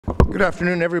Good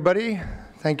afternoon, everybody.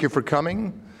 Thank you for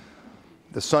coming.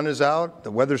 The sun is out,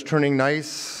 the weather's turning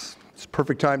nice. It's a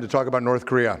perfect time to talk about North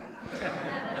Korea.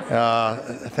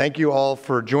 Thank you all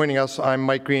for joining us. I'm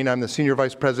Mike Green. I'm the Senior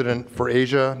Vice President for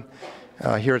Asia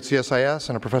here at CSIS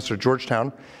and a professor at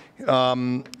Georgetown.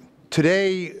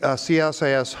 Today,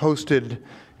 CSIS hosted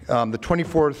the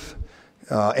 24th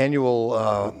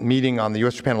annual meeting on the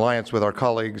U.S. Japan alliance with our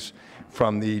colleagues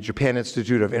from the Japan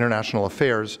Institute of International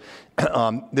Affairs.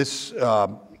 This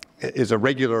is a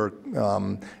regular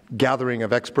gathering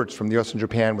of experts from the U.S. and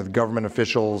Japan with government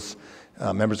officials,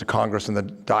 members of Congress, and the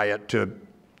Diet to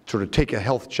sort of take a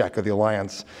health check of the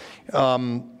alliance.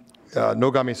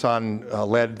 Nogami-san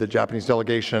led the Japanese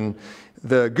delegation.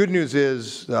 The good news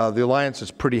is the alliance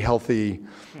is pretty healthy.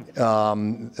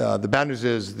 The bad news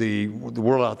is the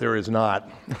world out there is not.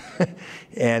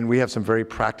 And we have some very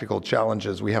practical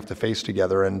challenges we have to face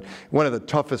together. And one of the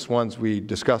toughest ones we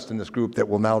discussed in this group that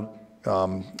we'll now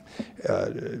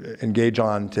engage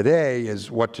on today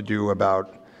is what to do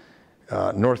about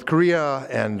North Korea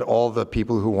and all the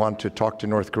people who want to talk to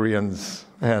North Koreans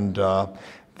and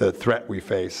the threat we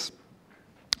face.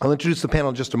 I'll introduce the panel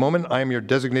in just a moment. I am your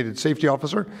designated safety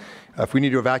officer. If we need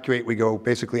to evacuate, we go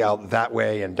basically out that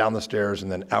way and down the stairs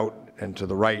and then out and to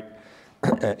the right.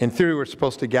 In theory, we're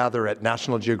supposed to gather at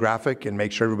National Geographic and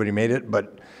make sure everybody made it,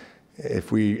 but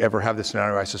if we ever have this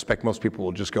scenario, I suspect most people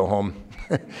will just go home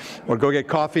or go get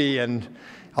coffee, and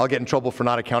I'll get in trouble for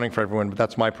not accounting for everyone, but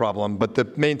that's my problem. But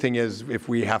the main thing is, if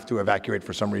we have to evacuate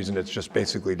for some reason, it's just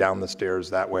basically down the stairs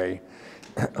that way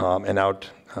and out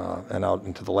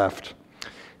into the left.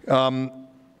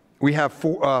 We have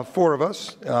four of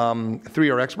us. Three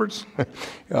are experts,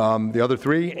 the other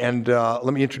three, and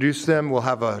let me introduce them. We'll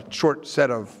have a short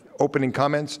set of opening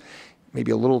comments,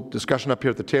 maybe a little discussion up here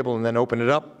at the table, and then open it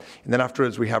up. And then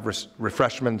afterwards, we have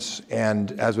refreshments,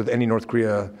 and as with any North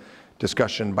Korea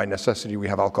discussion, by necessity, we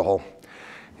have alcohol,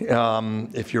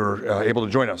 if you're able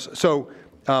to join us. So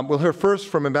we'll hear first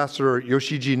from Ambassador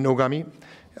Yoshiji Nogami,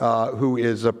 who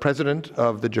is president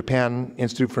of the Japan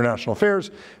Institute for International Affairs,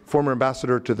 former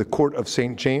ambassador to the Court of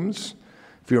St. James.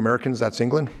 For you Americans, that's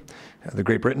England, the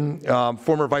Great Britain.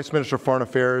 Former vice minister of foreign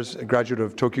affairs, a graduate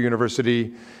of Tokyo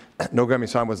University.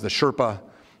 Nogami-san was the Sherpa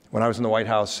when I was in the White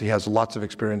House. He has lots of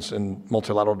experience in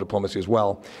multilateral diplomacy as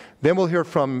well. Then we'll hear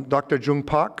from Dr. Jung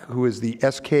Pak, who is the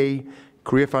SK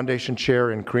Korea Foundation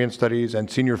Chair in Korean Studies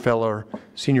and Senior Fellow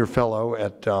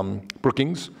at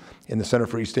Brookings in the Center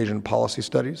for East Asian Policy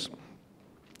Studies.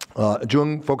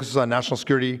 Jung focuses on national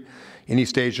security in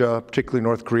East Asia, particularly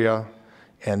North Korea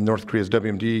and North Korea's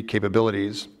WMD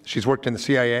capabilities. She's worked in the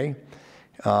CIA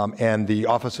and the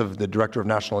Office of the Director of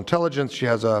National Intelligence. She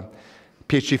has a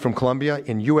PhD from Columbia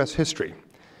in U.S. history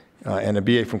and a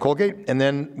BA from Colgate. And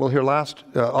then we'll hear last,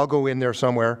 I'll go in there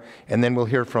somewhere, and then we'll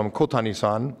hear from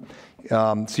Kotani-san,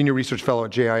 Senior Research Fellow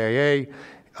at JIIA.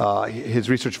 His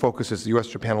research focus is the U.S.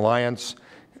 Japan alliance.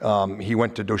 He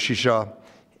went to Doshisha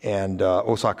and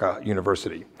Osaka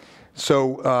University.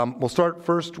 So we'll start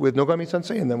first with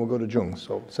Nogami-sensei, and then we'll go to Jung.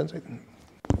 So, sensei.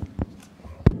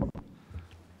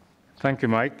 Thank you,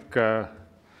 Mike.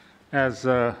 As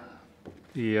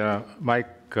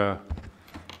Mike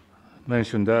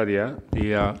mentioned earlier,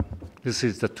 this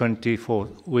is the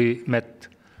 24th. We met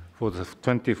for the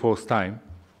 24th time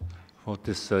for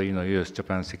this, U.S.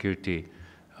 Japan security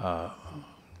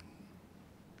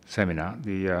seminar.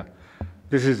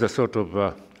 This is a sort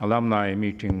of alumni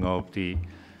meeting of the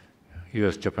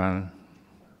U.S. Japan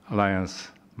alliance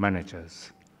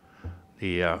managers.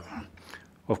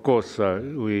 Of course,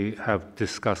 we have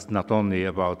discussed not only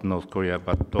about North Korea,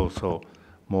 but also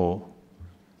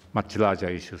much larger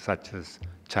issues such as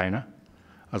China,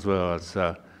 as well as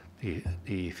the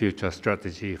future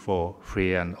strategy for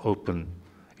free and open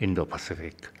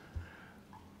Indo-Pacific.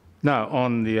 Now,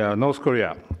 on the North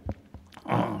Korea,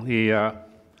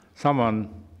 someone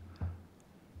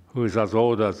who is as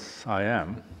old as I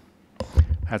am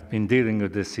has been dealing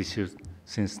with this issue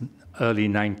since early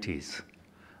 90s.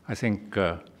 I think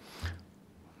the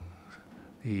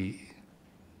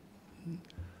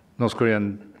North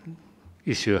Korean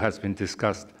issue has been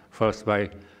discussed first by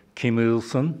Kim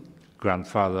Il-sung,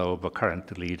 grandfather of a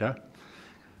current leader,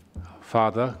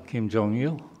 father Kim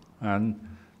Jong-il, and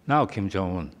now Kim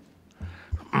Jong-un.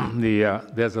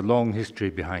 There's a long history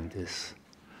behind this,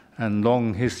 and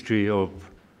long history of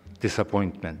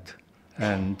disappointment,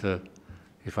 and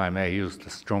if I may use the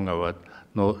stronger word,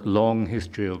 long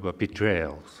history of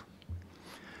betrayals.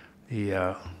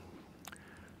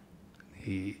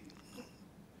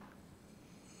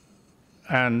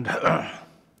 And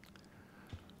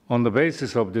on the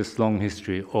basis of this long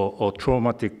history or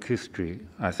traumatic history,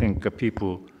 I think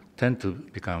people tend to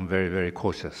become very, very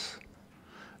cautious.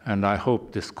 And I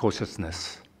hope this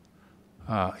cautiousness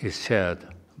is shared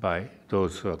by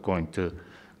those who are going to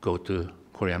go to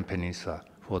Korean Peninsula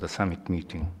for the summit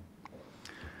meeting.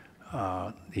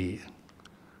 Of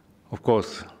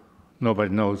course,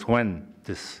 nobody knows when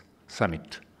this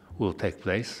summit will take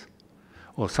place,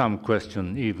 or some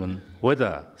question even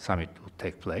whether summit will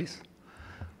take place.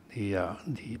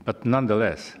 But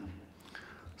nonetheless,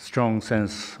 strong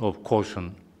sense of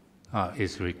caution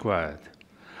is required.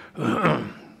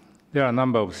 There are a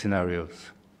number of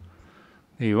scenarios.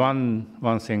 The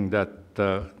one thing that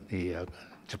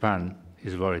Japan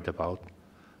is worried about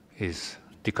is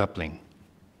decoupling.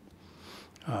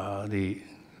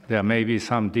 There may be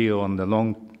some deal on the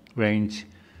long-range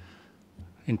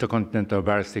intercontinental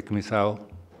ballistic missile,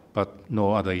 but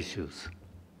no other issues.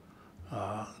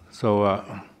 So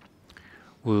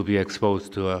we'll be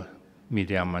exposed to a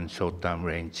medium and short-term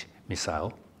range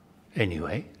missile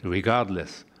anyway,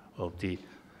 regardless of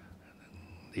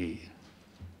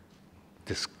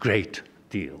this great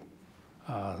deal.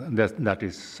 That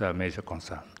is a major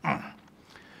concern.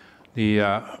 We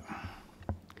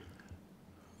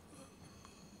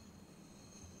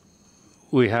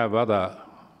have other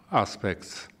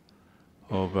aspects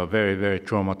of a very, very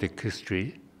traumatic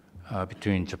history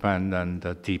between Japan and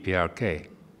the DPRK,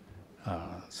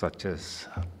 such as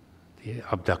the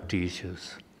abductee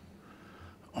issues.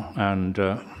 And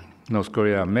North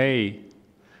Korea may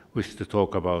wish to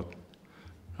talk about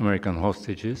American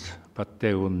hostages, but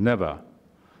they will never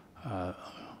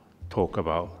talk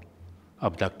about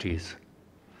abductees.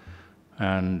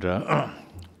 And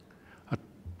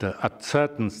at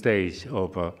certain stage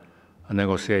of a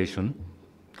negotiation,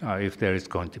 if there is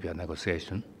going to be a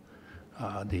negotiation,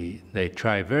 they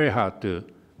try very hard to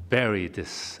bury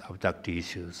these abductee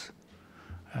issues.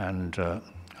 And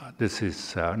this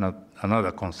is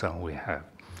another concern we have.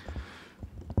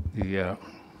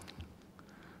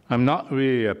 I'm not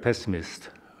really a pessimist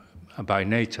by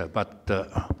nature, but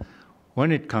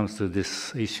when it comes to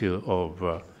this issue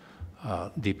of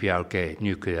DPRK,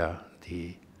 nuclear,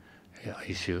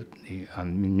 issue,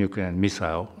 nuclear and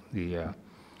missile,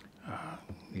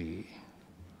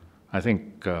 I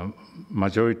think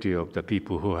majority of the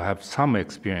people who have some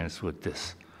experience with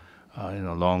this,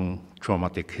 long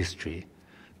traumatic history,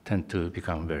 tend to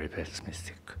become very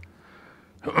pessimistic.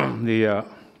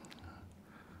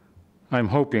 I'm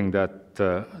hoping that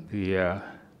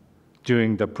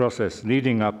during the process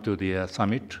leading up to the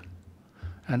summit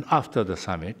and after the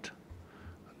summit,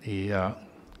 the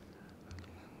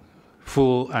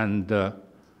full and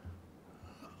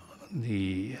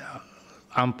the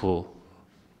ample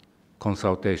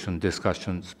consultation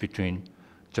discussions between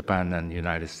Japan and the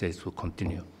United States will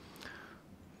continue.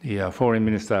 The foreign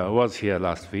minister was here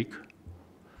last week,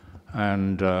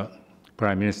 and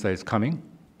Prime Minister is coming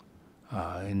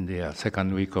in the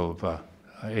second week of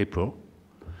April.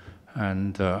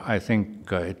 And I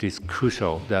think it is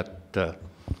crucial that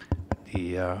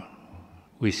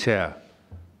we share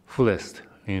fullest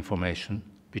information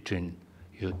between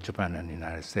Japan and the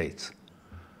United States.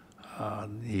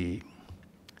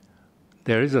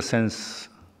 There is a sense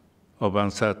of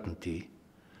uncertainty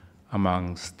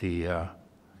amongst the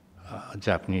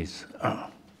Japanese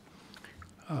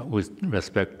with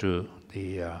respect to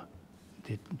the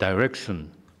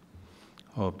direction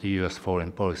of the U.S.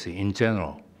 foreign policy in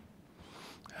general,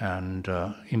 and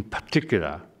in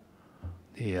particular,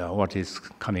 what is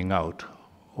coming out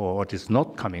or what is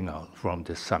not coming out from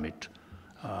this summit.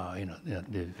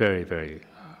 They're very, very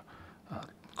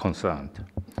concerned.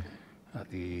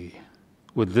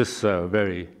 With this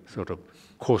very sort of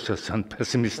cautious and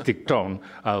pessimistic tone,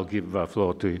 I'll give the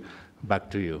floor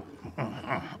back to you.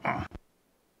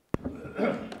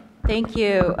 Thank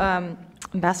you,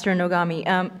 Ambassador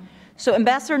Nogami. So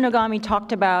Ambassador Nogami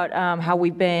talked about how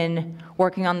we've been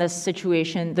working on this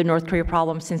situation, the North Korea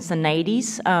problem, since the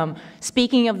 90s.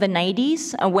 Speaking of the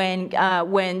 90s,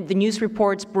 when the news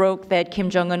reports broke that Kim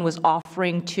Jong-un was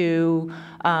offering to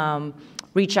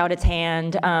reach out its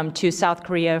hand to South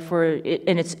Korea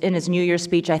in his New Year's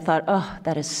speech, I thought, oh,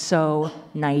 that is so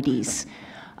 90s,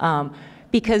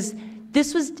 because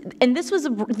this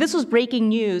was breaking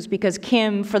news because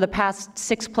Kim, for the past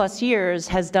 6+ years,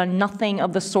 has done nothing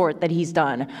of the sort that he's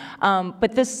done.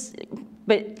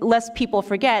 But lest people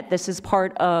forget, this is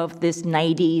part of this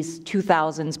 90s,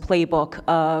 2000s playbook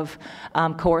of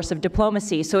coercive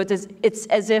diplomacy. So it's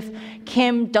as if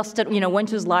Kim went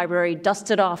to his library,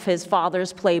 dusted off his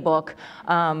father's playbook,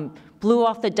 blew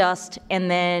off the dust, and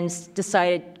then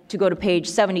decided to go to page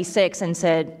 76 and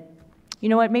said, you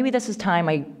know what, maybe this is time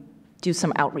I do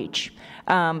some outreach.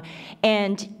 And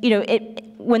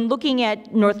when looking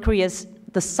at North Korea's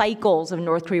the cycles of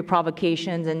North Korea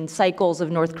provocations and cycles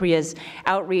of North Korea's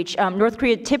outreach, North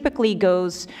Korea typically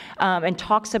goes and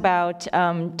talks about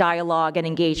dialogue and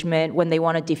engagement when they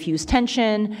want to diffuse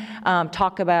tension,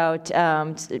 talk about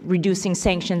reducing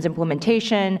sanctions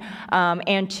implementation,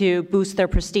 and to boost their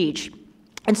prestige.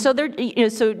 And so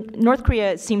so North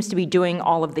Korea seems to be doing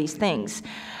all of these things.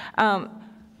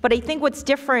 But I think what's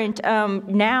different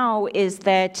now is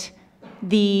that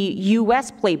the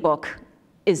U.S. playbook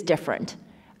is different.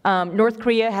 North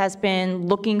Korea has been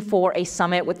looking for a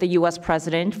summit with the U.S.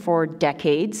 president for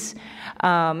decades,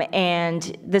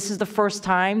 and this is the first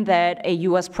time that a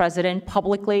U.S. president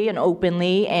publicly and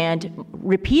openly and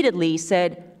repeatedly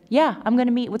said, yeah, I'm going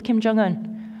to meet with Kim Jong-un.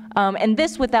 And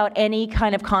this without any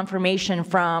kind of confirmation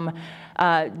from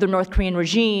the North Korean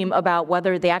regime about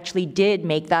whether they actually did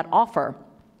make that offer.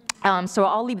 So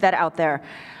I'll leave that out there.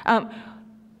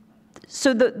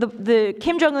 So the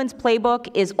Kim Jong-un's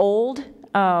playbook is old,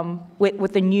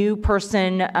 with a new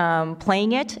person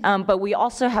playing it, but we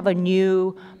also have a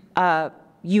new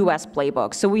U.S.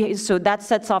 playbook. So that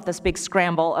sets off this big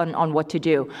scramble on what to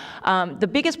do. The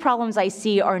biggest problems I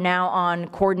see are now on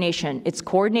coordination. It's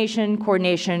coordination,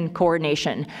 coordination,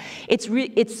 coordination.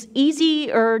 It's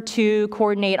easier to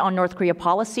coordinate on North Korea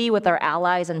policy with our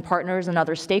allies and partners and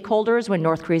other stakeholders when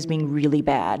North Korea is being really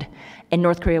bad. And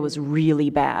North Korea was really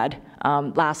bad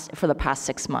for the past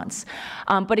 6 months.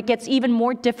 But it gets even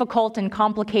more difficult and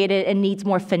complicated and needs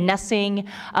more finessing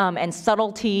and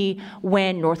subtlety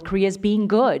when North Korea is being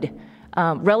good,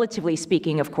 relatively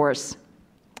speaking, of course.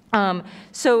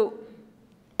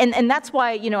 And that's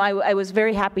why, I was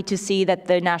very happy to see that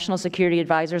the national security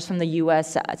advisors from the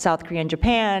U.S., South Korea, and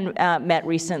Japan met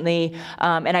recently.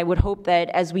 And I would hope that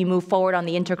as we move forward on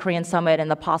the Inter-Korean Summit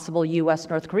and the possible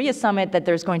U.S.-North Korea Summit, that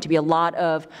there's going to be a lot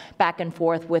of back and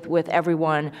forth with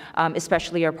everyone,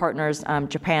 especially our partners,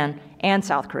 Japan and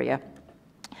South Korea.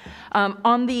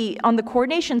 On the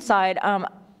coordination side,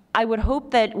 I would hope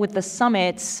that with the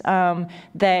summits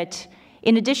that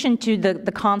in addition to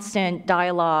the constant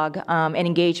dialogue and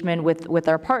engagement with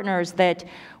our partners, that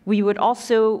we would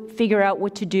also figure out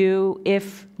what to do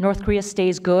if North Korea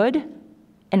stays good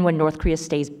and when North Korea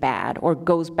stays bad or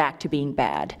goes back to being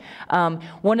bad.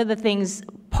 One of the things,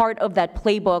 part of that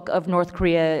playbook of North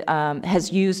Korea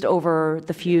has used over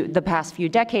the past few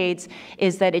decades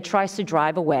is that it tries to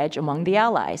drive a wedge among the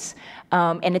allies.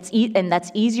 And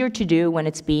that's easier to do when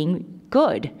it's being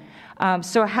good.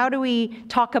 So how do we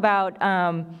talk about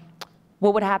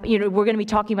what would happen? We're going to be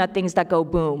talking about things that go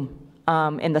boom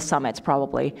in the summits,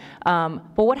 probably. But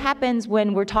what happens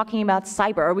when we're talking about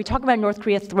cyber? Are we talking about North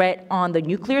Korea threat on the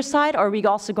nuclear side, or are we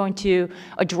also going to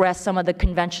address some of the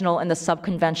conventional and the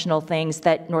sub-conventional things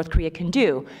that North Korea can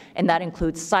do? And that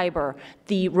includes cyber,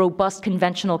 the robust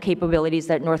conventional capabilities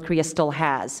that North Korea still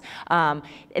has.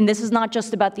 And this is not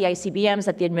just about the ICBMs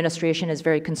that the administration is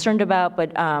very concerned about,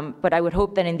 but I would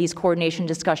hope that in these coordination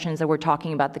discussions that we're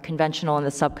talking about the conventional and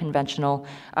the sub-conventional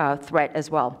threat as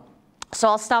well. So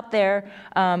I'll stop there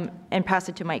and pass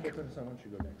it to Mike.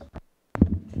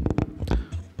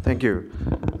 Thank you.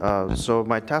 So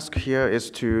my task here is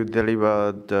to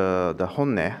deliver the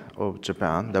honne of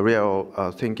Japan, the real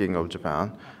thinking of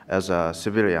Japan as a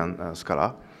civilian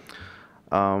scholar.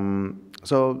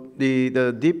 So the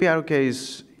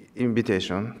DPRK's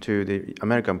invitation to the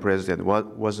American president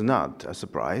was not a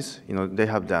surprise. They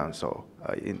have done so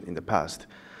in the past.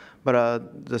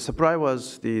 But the surprise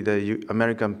was the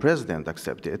American president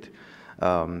accepted.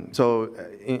 So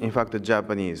in fact, the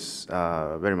Japanese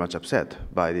are very much upset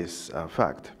by this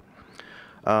fact.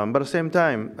 But at the same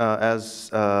time, as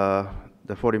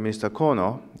the Foreign Minister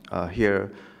Kono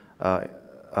here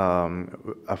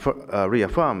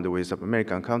reaffirmed with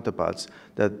American counterparts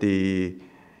that the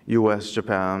U.S.,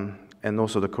 Japan, and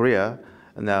also the Korea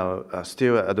now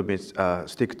still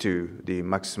stick to the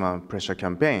maximum pressure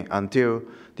campaign until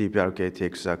the DPRK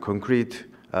takes concrete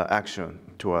action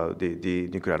toward the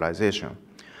denuclearization.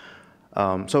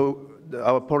 So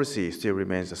our policy still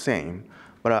remains the same,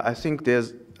 but I think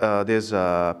there's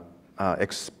a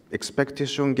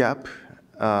expectation gap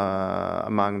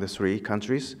among the three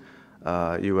countries,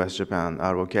 U.S., Japan,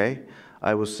 ROK.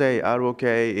 I would say ROK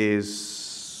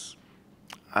is,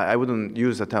 I wouldn't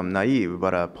use the term naive,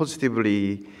 but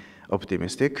positively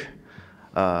optimistic,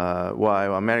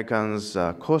 while Americans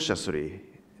cautiously,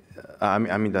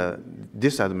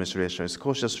 this administration is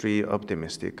cautiously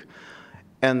optimistic,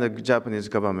 and the Japanese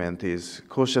government is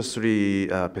cautiously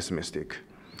pessimistic.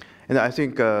 And I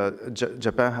think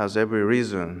Japan has every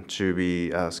reason to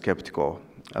be skeptical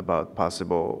about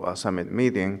possible summit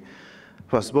meeting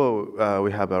First of all,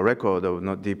 we have a record of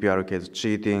DPRK's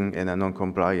cheating and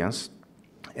non-compliance,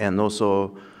 and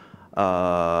also,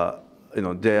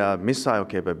 their missile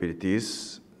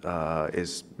capabilities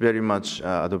is very much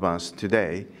advanced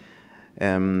today.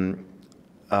 And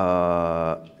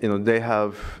they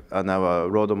have now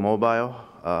road mobile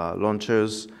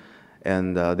launchers,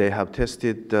 and they have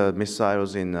tested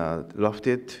missiles in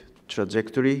lofted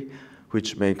trajectory,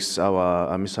 which makes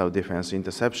our missile defense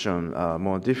interception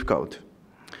more difficult.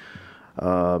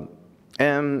 And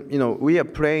we are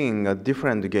playing a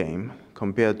different game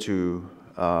compared to,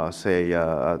 say,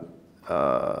 10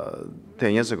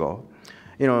 years ago.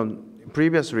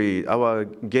 Previously, our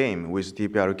game with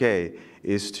DPRK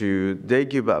is they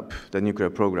give up the nuclear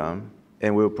program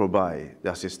and will provide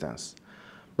the assistance.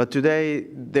 But today,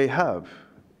 they have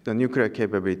the nuclear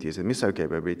capabilities and missile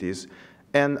capabilities,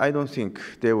 and I don't think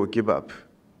they will give up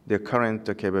their current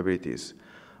capabilities.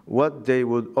 What they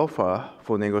would offer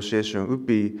for negotiation would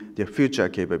be their future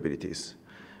capabilities,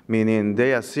 meaning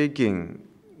they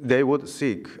would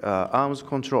seek arms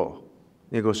control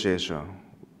negotiation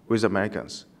with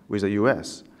Americans, with the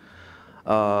U.S.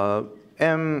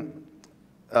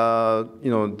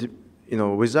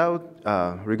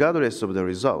 Regardless of the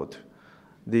result,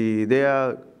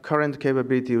 their current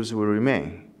capabilities will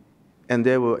remain, and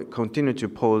they will continue to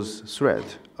pose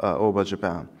threat over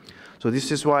Japan. So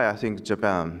this is why I think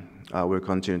Japan will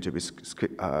continue to be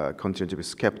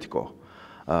skeptical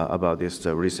about this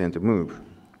recent move.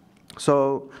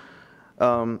 So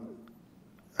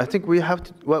I think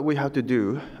what we have to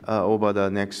do over the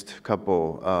next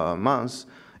couple months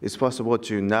is, first of all,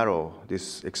 to narrow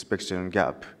this expectation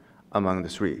gap among the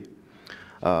three.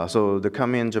 So the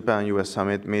coming Japan-U.S.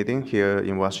 summit meeting here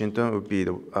in Washington would be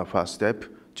the first step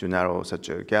to narrow such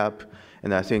a gap.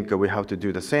 And I think we have to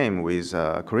do the same with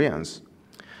Koreans.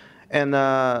 And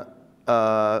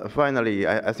finally,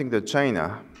 I think that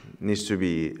China needs to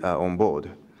be on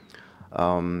board.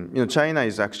 China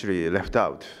is actually left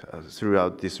out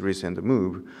throughout this recent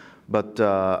move, but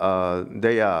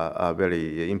they are a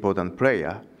very important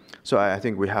player. So I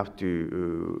think we have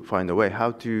to find a way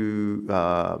how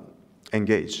to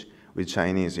engage with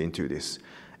Chinese into this.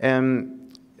 And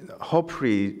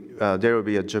hopefully, there will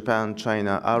be a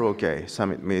Japan-China ROK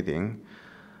summit meeting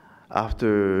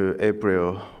after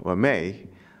April or May.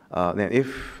 Then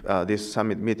if this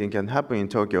summit meeting can happen in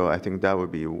Tokyo, I think that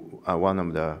would be one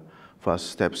of the first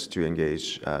steps to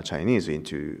engage Chinese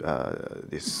into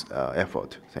this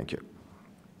effort. Thank you.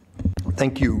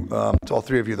 Thank you to all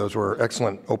three of you. Those were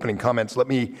excellent opening comments. Let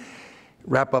me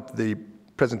wrap up the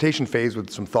presentation phase with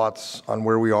some thoughts on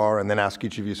where we are, and then ask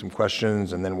each of you some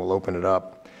questions, and then we'll open it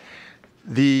up.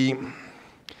 The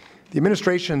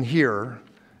administration here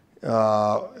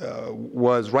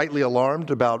was rightly alarmed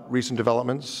about recent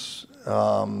developments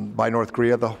by North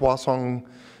Korea. The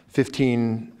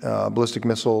Hwasong-15 ballistic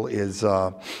missile is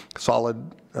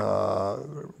solid,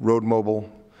 road mobile,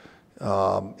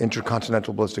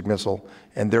 intercontinental ballistic missile,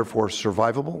 and therefore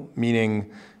survivable,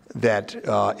 meaning that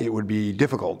it would be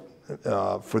difficult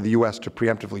for the U.S. to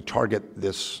preemptively target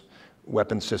this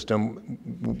weapon system,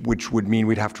 which would mean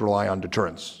we'd have to rely on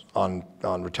deterrence, on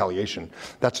retaliation.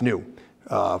 That's new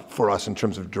for us in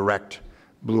terms of direct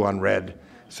blue-on-red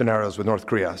scenarios with North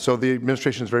Korea. So the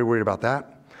administration is very worried about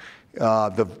that.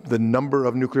 The number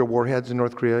of nuclear warheads in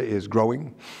North Korea is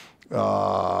growing.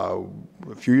 A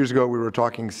few years ago, we were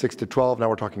talking 6 to 12. Now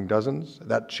we're talking dozens.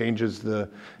 That changes the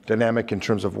dynamic in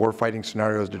terms of warfighting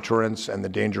scenarios, deterrence, and the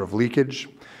danger of leakage.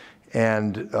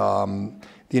 And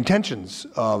the intentions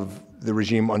of the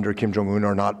regime under Kim Jong-un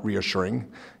are not reassuring.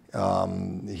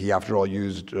 He, after all,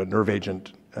 used a nerve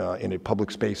agent in a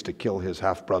public space to kill his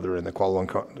half-brother in the Kuala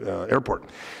Lumpur airport.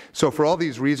 So for all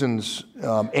these reasons,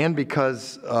 and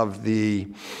because of the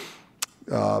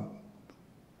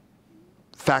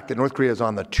fact that North Korea is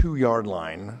on the 2-yard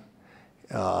line,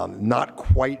 not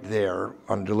quite there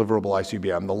on deliverable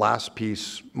ICBM. The last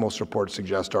piece, most reports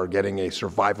suggest, are getting a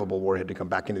survivable warhead to come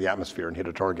back into the atmosphere and hit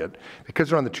a target. Because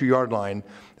they're on the 2-yard line,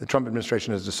 the Trump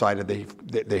administration has decided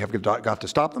they have got to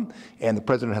stop them, and the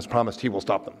president has promised he will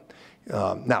stop them.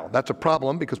 Now, that's a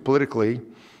problem because politically,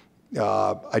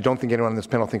 I don't think anyone on this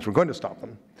panel thinks we're going to stop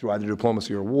them through either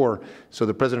diplomacy or war. So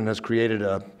the president has created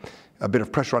a bit of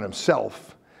pressure on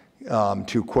himself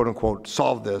to, quote unquote,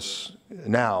 solve this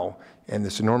now, and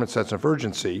this enormous sense of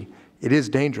urgency. It is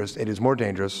dangerous. It is more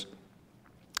dangerous.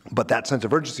 But that sense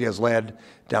of urgency has led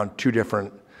down 2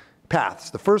 different paths.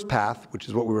 The first path, which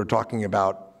is what we were talking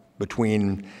about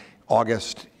between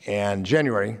August and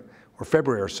January, or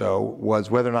February or so,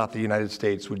 was whether or not the United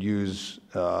States would use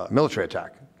military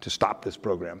attack to stop this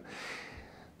program.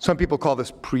 Some people call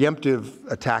this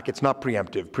preemptive attack. It's not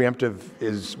preemptive. Preemptive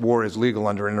is war is legal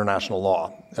under international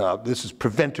law. This is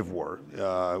preventive war,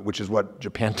 which is what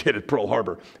Japan did at Pearl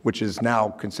Harbor, which is now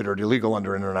considered illegal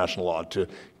under international law, to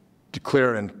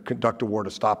declare and conduct a war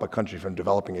to stop a country from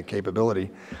developing a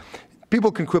capability.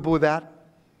 People can quibble with that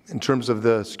in terms of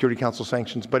the Security Council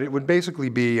sanctions, but it would basically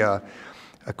be a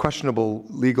questionable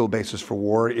legal basis for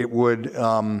war. It would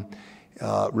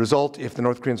result, if the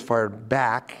North Koreans fired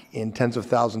back, in tens of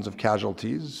thousands of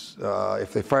casualties.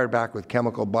 If they fired back with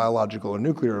chemical, biological, or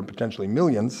nuclear, and potentially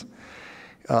millions,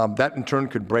 that in turn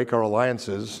could break our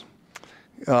alliances.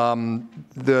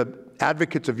 The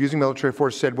advocates of using military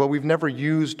force said, well,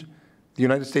 the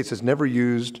United States has never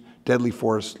used deadly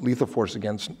force, lethal force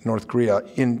against North Korea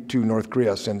into North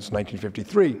Korea since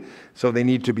 1953, so they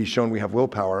need to be shown we have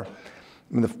willpower.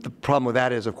 I mean, the problem with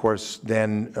that is, of course,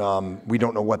 then we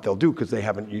don't know what they'll do because we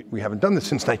haven't done this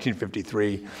since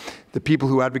 1953. The people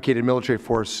who advocated military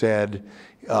force said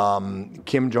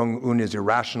Kim Jong-un is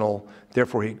irrational,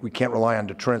 therefore we can't rely on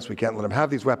deterrence, we can't let him have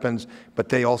these weapons, but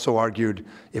they also argued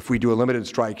if we do a limited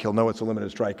strike, he'll know it's a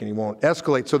limited strike and he won't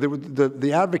escalate. So there were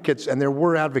the advocates, and there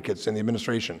were advocates in the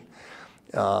administration,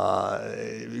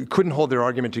 couldn't hold their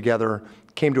argument together,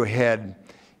 came to a head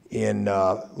in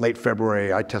late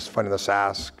February. I testified in the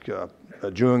SASC,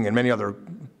 Jung, and many other,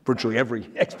 virtually every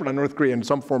expert on North Korea in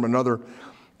some form or another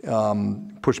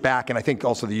pushed back, and I think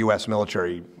also the U.S.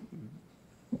 military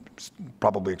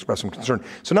probably expressed some concern.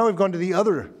 So now we've gone to the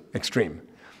other extreme,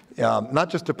 not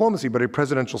just diplomacy, but a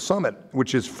presidential summit,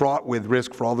 which is fraught with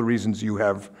risk for all the reasons you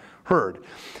have heard.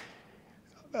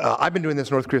 I've been doing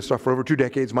this North Korea stuff for over 2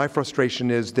 decades. My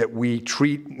frustration is that we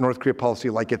treat North Korea policy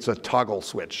like it's a toggle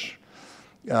switch.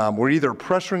 We're either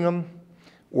pressuring them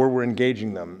or we're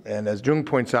engaging them. And as Jung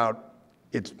points out,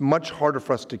 it's much harder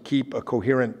for us to keep a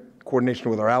coherent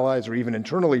coordination with our allies or even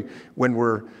internally when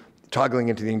we're toggling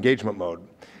into the engagement mode.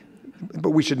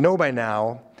 But we should know by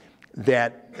now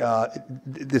that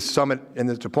this summit and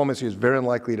this diplomacy is very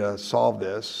unlikely to solve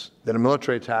this, that a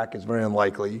military attack is very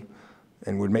unlikely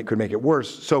and could make it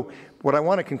worse. So what I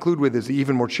want to conclude with is the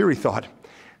even more cheery thought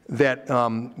that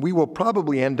we will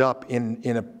probably end up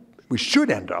we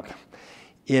should end up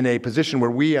in a position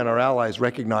where we and our allies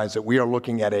recognize that we are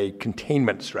looking at a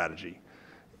containment strategy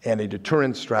and a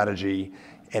deterrence strategy,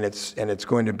 and it's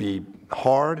going to be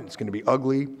hard, it's going to be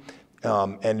ugly,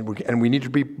 and we need to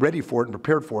be ready for it and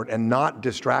prepared for it and not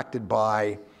distracted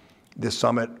by this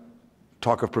summit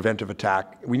talk of preventive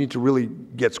attack. We need to really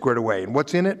get squared away. And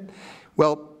what's in it?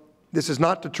 Well, this is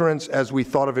not deterrence as we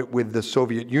thought of it with the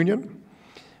Soviet Union,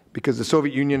 because the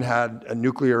Soviet Union had a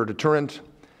nuclear deterrent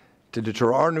to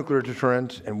deter our nuclear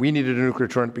deterrent, and we needed a nuclear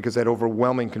deterrent because they had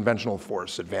overwhelming conventional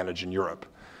force advantage in Europe.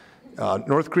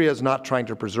 North Korea is not trying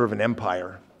to preserve an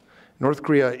empire. North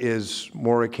Korea is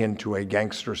more akin to a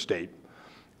gangster state.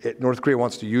 North Korea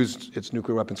wants to use its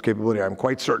nuclear weapons capability, I'm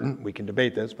quite certain, we can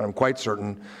debate this, but I'm quite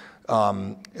certain,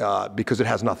 because it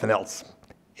has nothing else.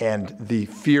 And the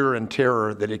fear and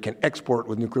terror that it can export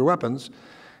with nuclear weapons,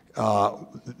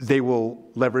 they will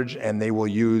leverage and they will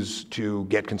use to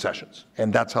get concessions.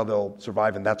 And that's how they'll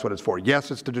survive, and that's what it's for. Yes,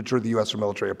 it's to deter the U.S. from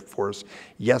military force.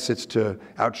 Yes, it's to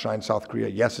outshine South Korea.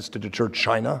 Yes, it's to deter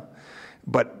China.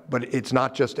 But it's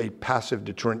not just a passive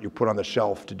deterrent you put on the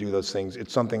shelf to do those things.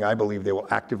 It's something I believe they will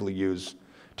actively use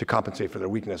to compensate for their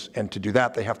weakness. And to do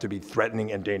that, they have to be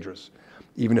threatening and dangerous,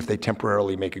 even if they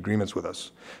temporarily make agreements with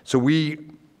us. So we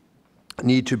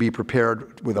need to be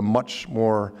prepared with a much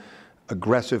more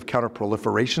aggressive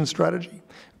counterproliferation strategy,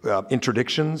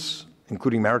 interdictions,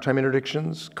 including maritime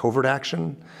interdictions, covert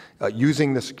action,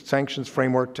 using this sanctions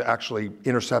framework to actually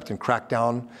intercept and crack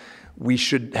down. We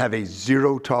should have a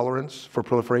zero tolerance for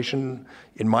proliferation.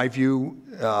 In my view,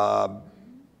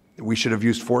 we should have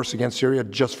used force against Syria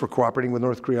just for cooperating with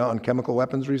North Korea on chemical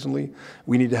weapons recently.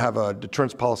 We need to have a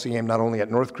deterrence policy aimed not only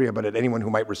at North Korea, but at anyone who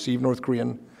might receive North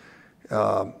Korean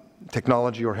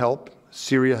technology or help.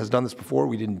 Syria has done this before.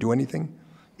 We didn't do anything.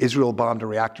 Israel bombed a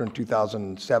reactor in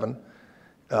 2007,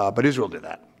 but Israel did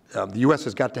that. The U.S.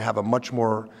 has got to have a much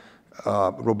more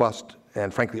robust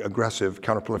and, frankly, aggressive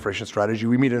counterproliferation strategy.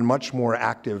 We need a much more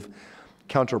active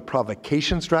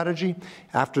counter-provocation strategy.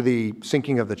 After the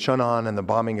sinking of the Cheonan and the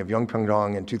bombing of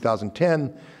Yongpyeong in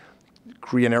 2010,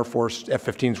 Korean Air Force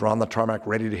F-15s were on the tarmac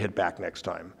ready to hit back next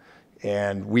time.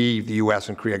 And we, the U.S.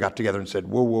 and Korea, got together and said,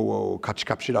 whoa, whoa, whoa,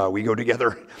 kachikapshida, we go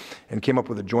together, and came up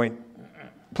with a joint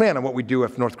plan on what we'd do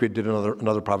if North Korea did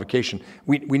another provocation.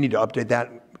 We need to update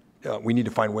that. We need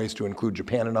to find ways to include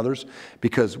Japan and others,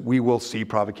 because we will see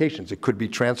provocations. It could be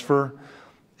transfer,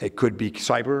 it could be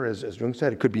cyber, as Jung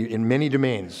said, it could be in many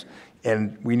domains.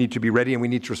 And we need to be ready and we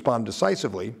need to respond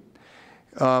decisively.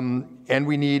 And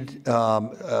we need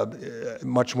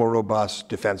much more robust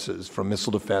defenses, from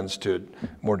missile defense to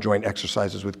more joint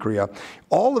exercises with Korea.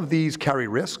 All of these carry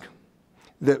risk.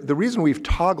 The reason we've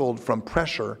toggled from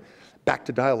pressure back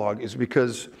to dialogue is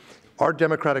because our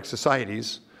democratic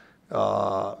societies,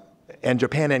 and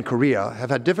Japan and Korea, have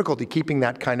had difficulty keeping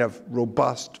that kind of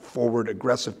robust, forward,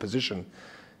 aggressive position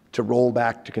to roll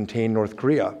back to contain North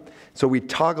Korea. So we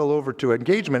toggle over to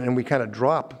engagement and we kind of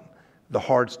drop the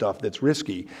hard stuff that's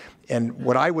risky. And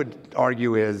what I would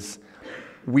argue is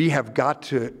we have got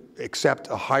to accept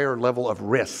a higher level of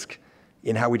risk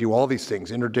in how we do all these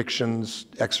things, interdictions,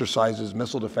 exercises,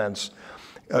 missile defense,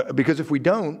 because if we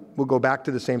don't, we'll go back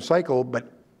to the same cycle,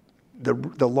 but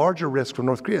the larger risk from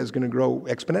North Korea is going to grow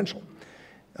exponential.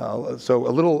 So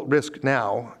a little risk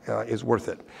now is worth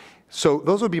it. So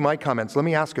those would be my comments. Let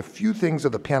me ask a few things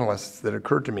of the panelists that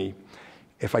occurred to me,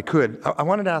 if I could. I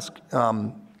wanted to ask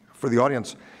for the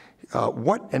audience,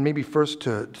 and maybe first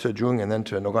to Jung and then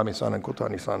to Nogami-san and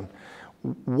Kotani-san,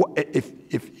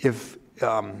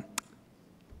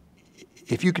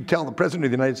 if you could tell the President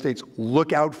of the United States,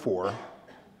 look out for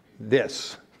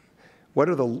this, what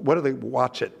are the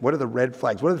watch it? What are the red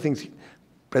flags? What are the things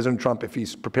President Trump, if he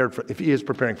is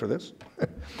preparing for this,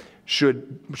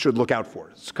 should look out for?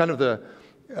 It's kind of the,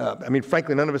 I mean,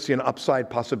 frankly, none of us see an upside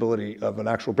possibility of an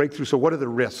actual breakthrough. So what are the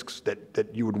risks that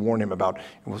you would warn him about?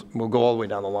 And we'll go all the way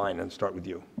down the line and start with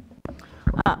you.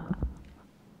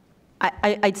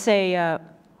 I'd say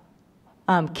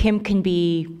Kim can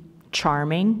be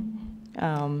charming,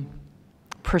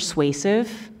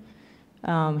 persuasive.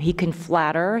 He can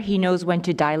flatter. He knows when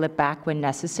to dial it back when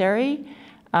necessary.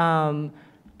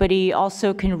 But he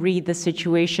also can read the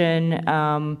situation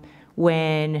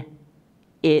when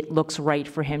it looks right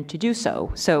for him to do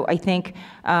so. So I think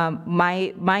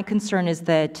my concern is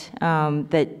that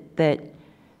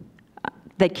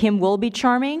that Kim will be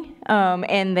charming,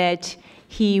 and that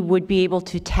he would be able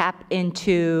to tap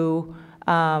into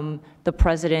the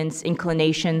president's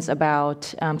inclinations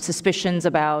about suspicions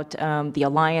about the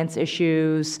alliance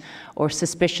issues, or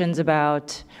suspicions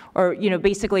about, or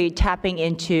basically tapping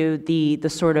into the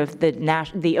sort of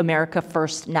the America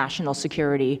First national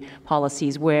security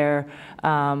policies, where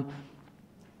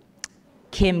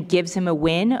Kim gives him a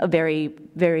win, a very,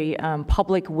 very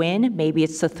public win. Maybe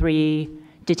it's the 3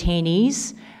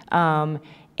 detainees,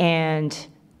 and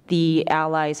the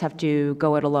allies have to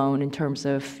go it alone in terms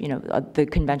of the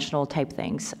conventional type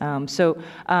things. So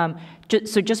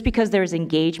just because there's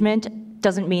engagement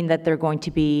doesn't mean that they're going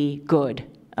to be good.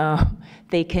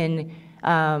 They can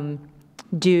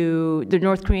the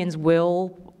North Koreans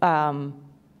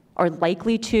are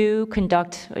likely to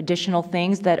conduct additional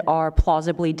things that are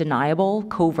plausibly deniable,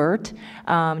 covert,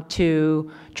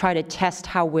 to try to test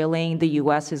how willing the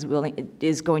U.S.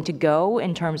 is going to go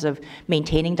in terms of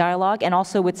maintaining dialogue, and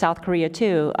also with South Korea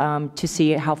too, to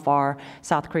see how far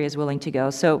South Korea is willing to go.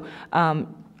 So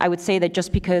I would say that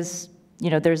just because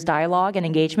there's dialogue and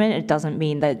engagement, it doesn't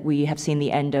mean that we have seen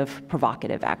the end of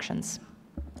provocative actions.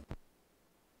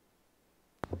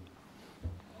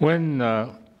 When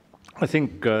I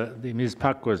think Ms.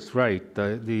 Park was right.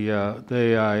 They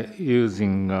are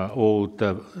using old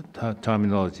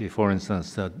terminology. For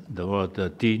instance, the word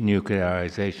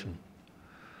denuclearization.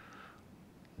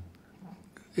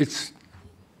 It's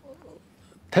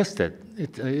tested.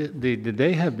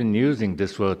 They have been using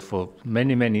this word for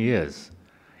many, many years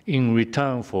in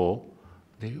return for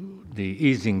the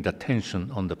easing the tension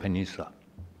on the peninsula.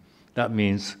 That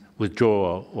means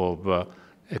withdrawal of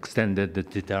extended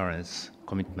deterrence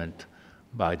commitment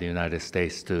by the United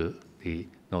States to the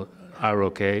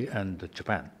ROK and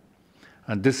Japan,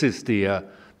 and this is the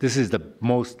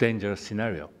most dangerous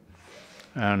scenario,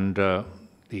 and the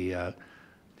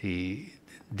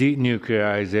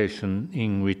denuclearization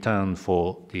in return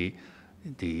for the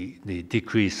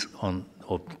decrease of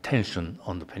tension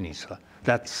on the peninsula.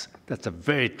 That's a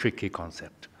very tricky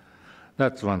concept.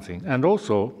 That's one thing, and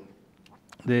also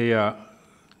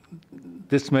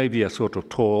this may be a sort of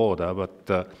tall order,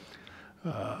 but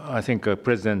I think the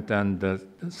President and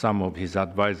some of his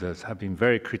advisors have been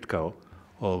very critical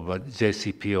of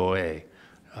JCPOA,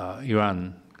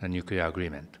 Iran nuclear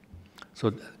agreement.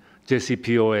 So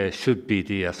JCPOA should be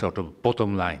the sort of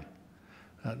bottom line.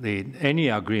 Any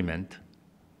agreement,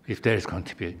 if there is going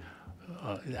to be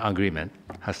agreement,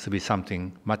 has to be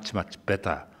something much, much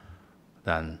better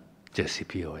than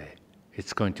JCPOA.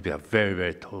 It's going to be a very,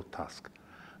 very tall task.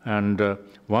 And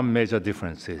one major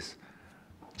difference is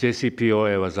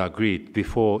JCPOA was agreed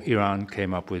before Iran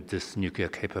came up with this nuclear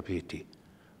capability.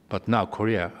 But now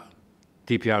Korea,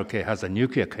 DPRK, has a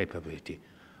nuclear capability.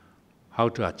 How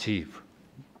to achieve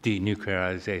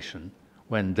denuclearization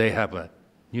when they have a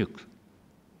nuke.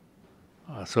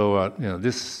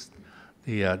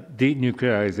 The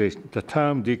denuclearization, the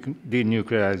term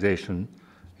denuclearization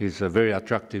is a very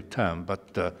attractive term,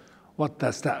 but what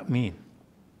does that mean?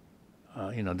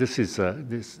 This is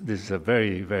a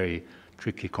very, very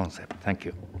tricky concept. Thank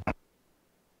you.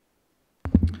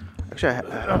 Actually,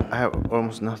 I have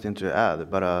almost nothing to add,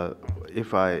 but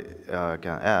if I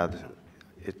can add,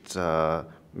 it's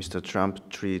Mr. Trump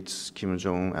treats Kim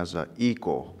Jong-un as an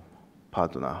equal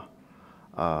partner.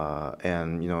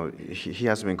 And he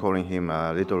has been calling him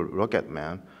a little rocket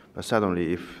man, but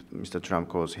suddenly if Mr. Trump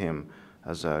calls him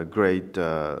as a great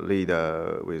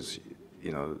leader with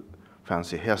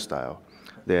fancy hairstyle,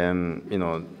 then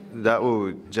that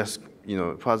will just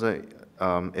further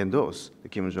endorse the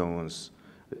Kim Jong-un's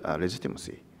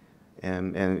legitimacy,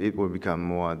 and it will become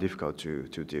more difficult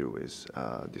to deal with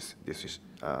this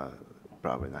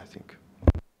problem, I think.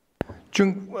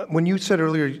 Jung, when you said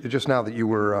earlier just now that you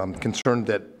were concerned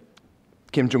that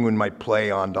Kim Jong-un might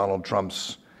play on Donald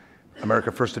Trump's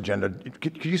America First agenda,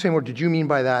 could you say more? Did you mean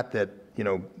by that that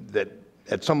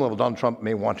at some level Donald Trump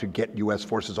may want to get U.S.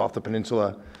 forces off the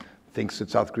peninsula, thinks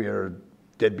that South Korea are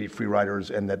deadbeat free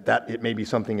riders, and that it may be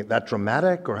something that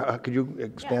dramatic? Or could you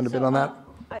expand a bit on that?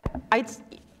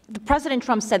 President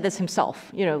Trump said this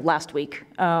himself, last week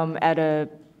at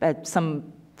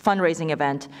some fundraising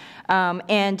event,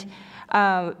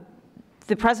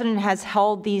 the president has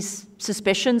held these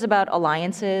suspicions about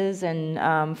alliances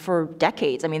and for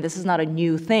decades. I mean, this is not a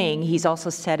new thing. He's also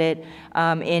said it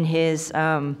in his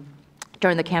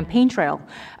during the campaign trail.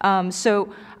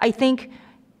 So I think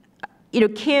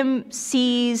Kim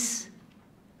sees.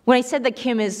 When I said that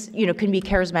Kim is, can be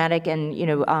charismatic and,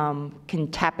 can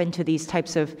tap into these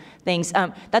types of things,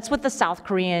 that's what the South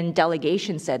Korean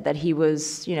delegation said, that he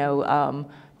was,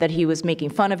 that he was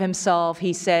making fun of himself.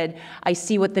 He said, I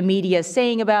see what the media is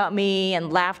saying about me,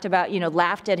 and laughed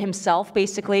at himself,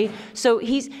 basically. So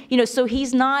he's, so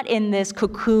he's not in this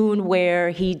cocoon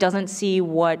where he doesn't see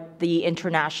what the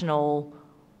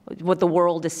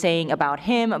world is saying about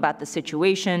him, about the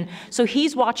situation. So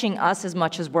he's watching us as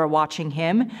much as we're watching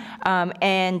him.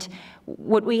 And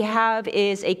what we have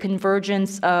is a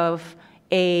convergence of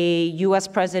a U.S.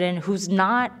 president who's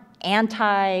not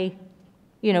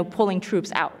pulling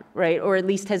troops out, right? Or at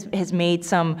least has made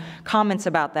some comments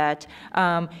about that.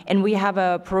 And we have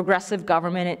a progressive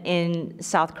government in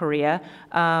South Korea.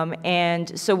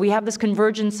 And so we have this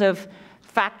convergence of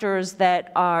factors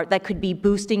that could be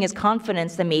boosting his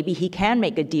confidence that maybe he can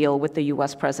make a deal with the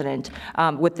U.S. president,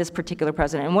 with this particular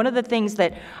president. And one of the things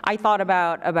that I thought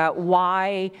about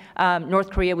why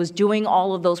North Korea was doing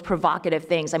all of those provocative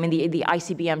things, I mean, the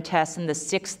ICBM test and the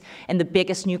sixth and the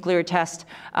biggest nuclear test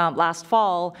last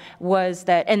fall was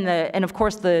that, and of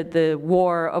course the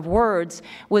war of words,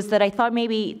 was that I thought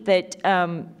maybe that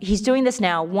he's doing this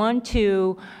now, one,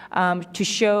 to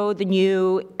show the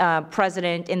new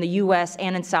president in the U.S.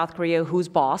 and in South Korea who's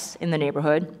boss in the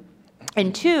neighborhood,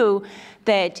 and two,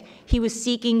 that Kim was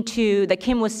seeking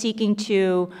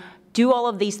to do all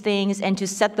of these things and to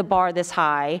set the bar this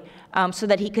high so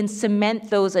that he can cement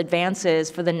those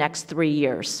advances for the next 3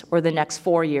 years or the next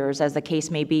 4 years, as the case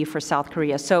may be for South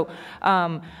Korea. So,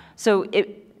 I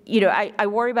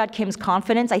worry about Kim's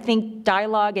confidence. I think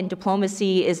dialogue and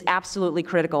diplomacy is absolutely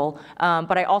critical,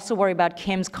 but I also worry about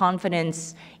Kim's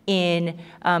confidence in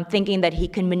thinking that he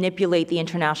can manipulate the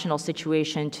international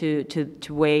situation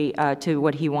to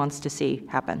what he wants to see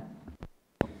happen.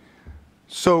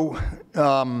 So,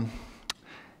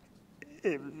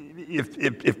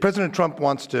 if President Trump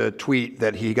wants to tweet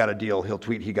that he got a deal, he'll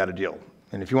tweet he got a deal.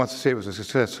 And if he wants to say it was a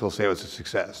success, he'll say it was a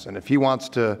success. And if he wants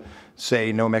to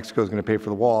say, no, Mexico is going to pay for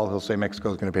the wall, he'll say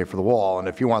Mexico is going to pay for the wall. And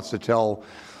if he wants to tell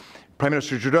Prime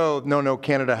Minister Trudeau, no,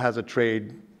 Canada has a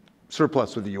trade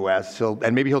surplus with the U.S.,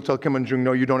 and maybe he'll tell Kim Jong-un,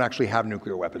 no, you don't actually have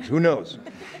nuclear weapons. Who knows?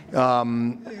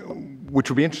 Which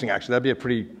would be interesting, actually. That'd be a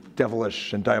pretty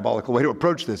devilish and diabolical way to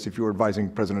approach this if you were advising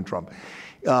President Trump.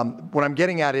 What I'm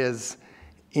getting at is,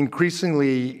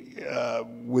 increasingly,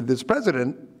 with this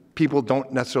president, people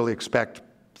don't necessarily expect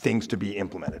things to be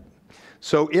implemented.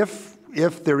 So if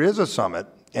there is a summit,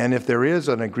 and if there is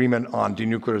an agreement on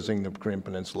denuclearizing the Korean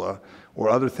Peninsula or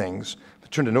other things, I'll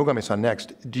turn to Nogami-san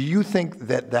next, do you think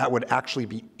that that would actually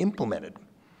be implemented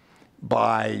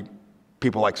by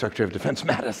people like Secretary of Defense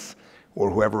Mattis or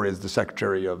whoever is the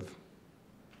Secretary of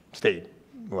State?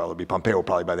 Well, it'd be Pompeo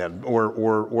probably by then,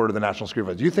 or the National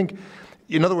Security Advisor. Do you think,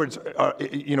 in other words,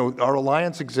 our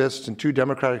alliance exists in two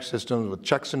democratic systems with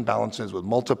checks and balances, with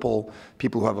multiple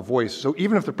people who have a voice. So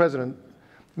even if the president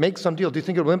makes some deal, do you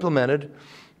think it will be implemented?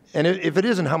 And if it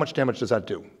isn't, how much damage does that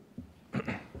do?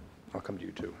 I'll come to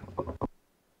you too.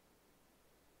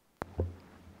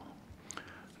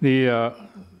 In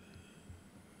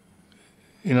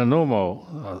a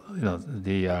normal,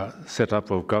 the setup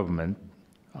of government,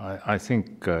 I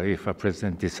think if a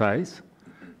president decides,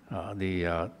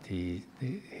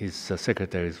 his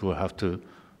secretaries will have to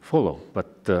follow.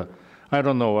 But I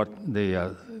don't know what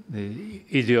the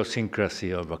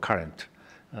idiosyncrasy of a current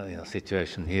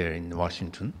situation here in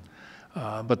Washington.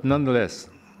 But nonetheless,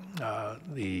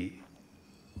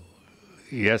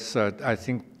 yes, I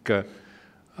think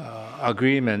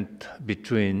agreement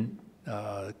between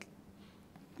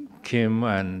Kim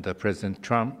and President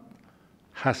Trump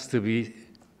has to be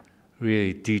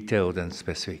really detailed and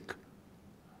specific.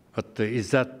 But is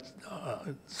that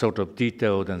sort of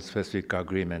detailed and specific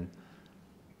agreement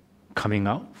coming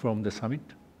out from the summit?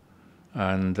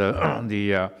 And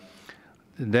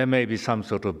there may be some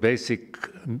sort of basic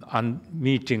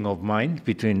meeting of mind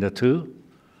between the two,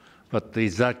 but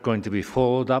is that going to be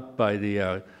followed up by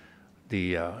his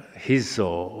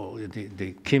or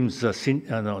the Kim's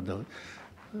the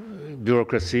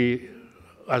bureaucracy,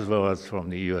 as well as from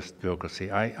the U.S. bureaucracy?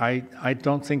 I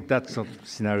don't think that sort of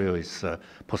scenario is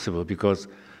possible, because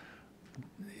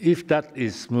if that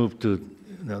is moved to,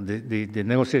 the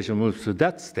negotiation moves to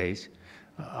that stage,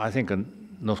 I think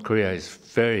North Korea is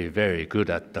very, very good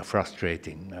at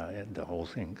frustrating the whole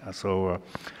thing. So,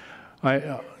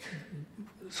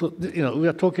 we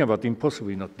are talking about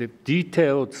impossible, the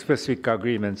detailed, specific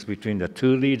agreements between the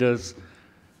two leaders.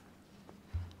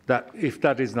 That if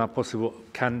that is not possible,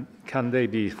 can they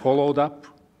be followed up?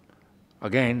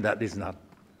 Again, that is not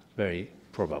very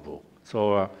probable.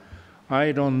 So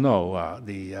I don't know.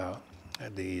 The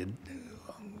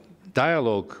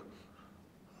dialogue,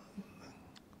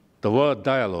 the word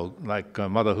dialogue, like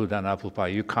motherhood and apple pie,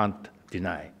 you can't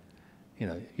deny.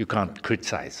 You can't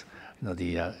criticize.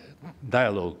 The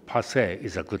dialogue per se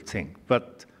is a good thing,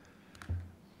 but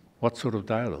what sort of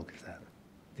dialogue is that?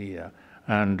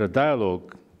 And the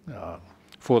dialogue,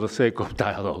 for the sake of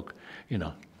dialogue,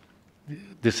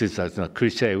 this is a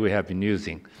cliche we have been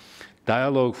using.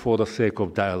 Dialogue for the sake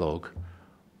of dialogue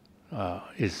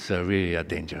is really a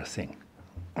dangerous thing.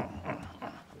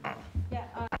 Yeah,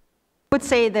 I would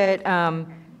say that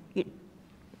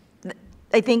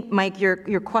I think, Mike,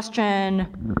 your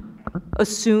question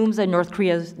assumes that North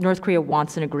Korea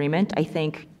wants an agreement. I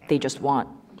think they just want.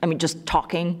 Just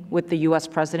talking with the U.S.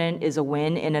 president is a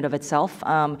win in and of itself.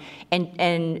 And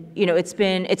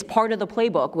it's part of the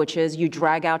playbook, which is you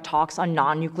drag out talks on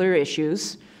non-nuclear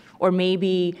issues, or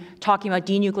maybe talking about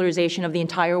denuclearization of the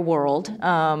entire world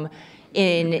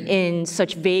in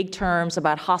such vague terms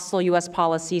about hostile U.S.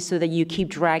 policy, so that you keep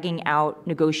dragging out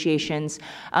negotiations.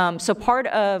 So part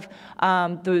of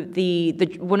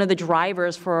one of the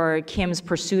drivers for Kim's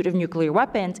pursuit of nuclear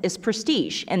weapons is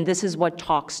prestige, and this is what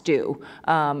talks do.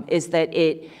 Is that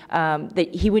that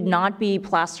he would not be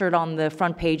plastered on the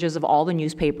front pages of all the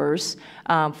newspapers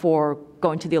for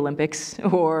going to the Olympics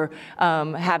or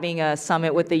having a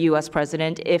summit with the U.S.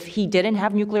 president if he didn't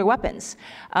have nuclear weapons.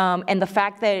 And the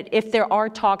fact that if there are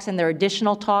talks and there are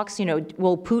additional talks,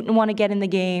 will Putin want to get in the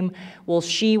game? Will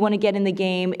Xi want to get in the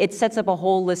game? It sets up a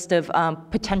whole list of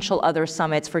potential other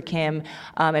summits for Kim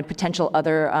and potential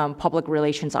other public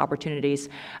relations opportunities.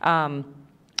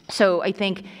 So I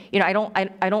think, I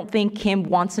don't think Kim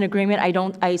wants an agreement.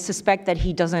 I suspect that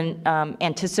he doesn't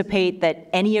anticipate that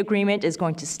any agreement is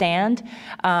going to stand.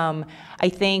 I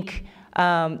think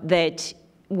that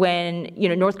when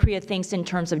North Korea thinks in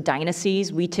terms of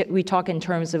dynasties, we talk in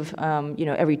terms of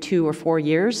every 2 or 4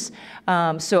 years.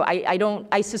 So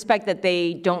I suspect that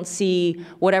they don't see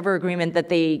whatever agreement that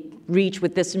they reach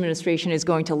with this administration is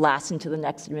going to last into the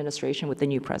next administration with the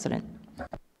new president.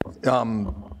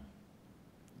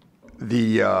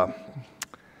 The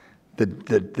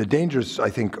dangers, I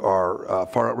think, are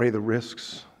far outweigh the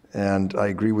risks, and I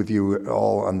agree with you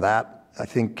all on that. I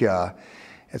think,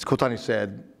 as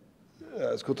Kotani-san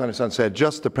said,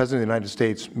 just the President of the United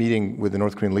States meeting with the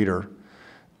North Korean leader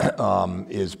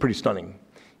is pretty stunning,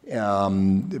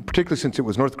 particularly since it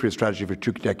was North Korea's strategy for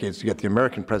 2 decades to get the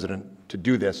American president to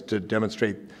do this, to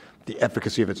demonstrate the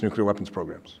efficacy of its nuclear weapons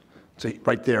programs. So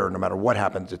right there, no matter what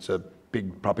happens, it's a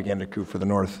big propaganda coup for the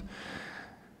North.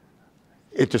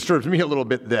 It disturbs me a little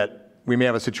bit that we may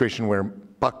have a situation where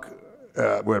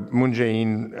where Moon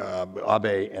Jae-in,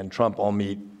 Abe, and Trump all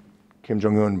meet Kim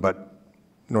Jong-un, but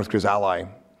North Korea's ally,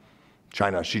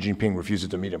 China, Xi Jinping, refuses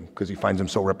to meet him because he finds him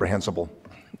so reprehensible.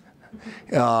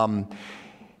 And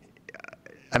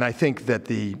I think that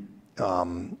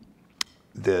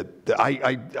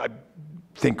I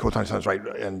think Kotani-san is right,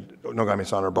 and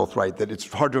Nogami-san are both right, that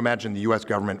it's hard to imagine the U.S.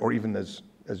 government, or even as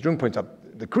Jung points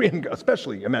out, the Korean,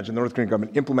 especially imagine the North Korean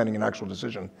government implementing an actual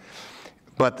decision.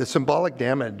 But the symbolic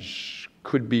damage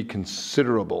could be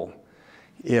considerable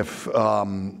if,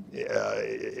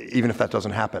 even if that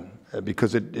doesn't happen,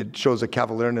 because it shows a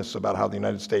cavalierness about how the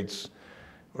United States,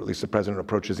 or at least the President,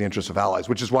 approaches the interests of allies,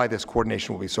 which is why this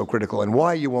coordination will be so critical, and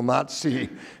why you will not see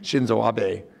Shinzo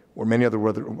Abe or many other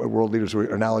world leaders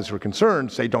and allies who are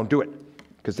concerned say don't do it,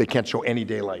 because they can't show any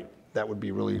daylight. That would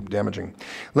be really damaging.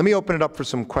 Let me open it up for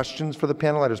some questions for the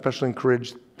panel. I'd especially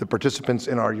encourage the participants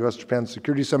in our U.S. Japan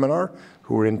Security Seminar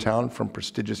who are in town from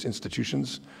prestigious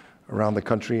institutions around the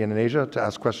country and in Asia to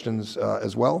ask questions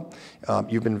as well.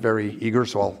 You've been very eager,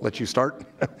 so I'll let you start.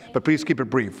 But please keep it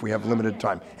brief. We have limited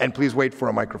time. And please wait for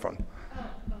a microphone.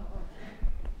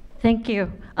 Thank you.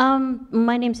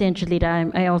 My name's Angelita.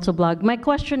 I also blog. My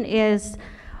question is,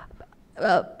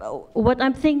 what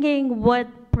I'm thinking, what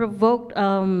provoked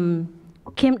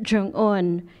Kim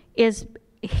Jong-un is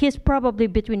he's probably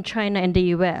between China and the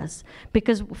U.S.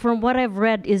 Because from what I've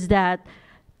read is that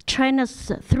China's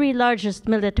 3 largest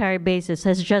military bases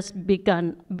has just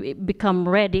become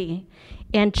ready,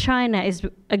 and China is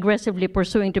aggressively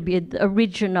pursuing to be a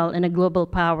regional and a global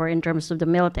power in terms of the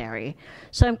military.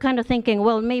 So I'm kind of thinking,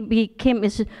 well, maybe Kim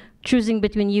is choosing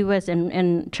between U.S.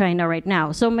 and China right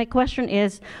now. So my question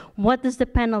is, what does the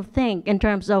panel think in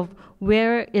terms of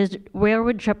where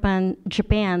would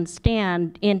Japan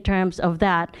stand in terms of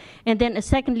that? And then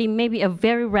secondly, maybe a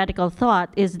very radical thought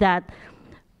is that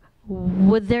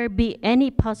would there be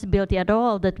any possibility at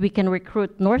all that we can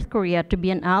recruit North Korea to be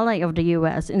an ally of the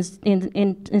U.S.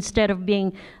 instead of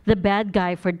being the bad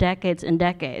guy for decades and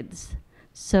decades?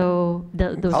 So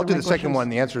those I'll are do my the second questions. one.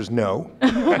 The answer is no,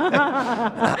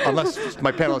 unless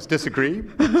my panelists disagree.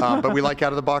 But we like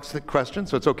out-of-the-box questions,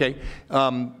 so it's okay.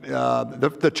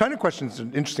 The China question is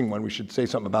an interesting one. We should say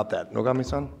something about that.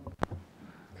 Nogami-san?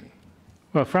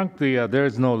 Well, frankly, there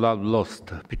is no love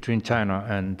lost between China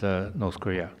and North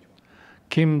Korea.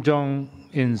 Kim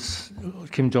Jong-un's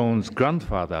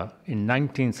grandfather in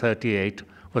 1938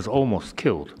 was almost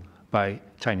killed by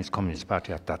Chinese Communist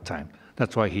Party at that time.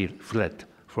 That's why he fled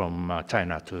from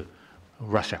China to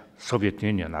Russia, Soviet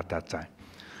Union at that time.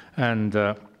 And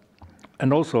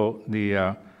also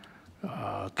the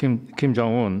Kim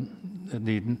Jong-un,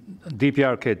 the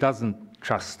DPRK doesn't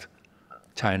trust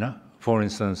China. For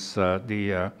instance,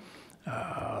 the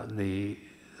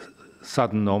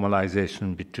sudden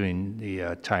normalization between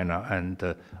the China and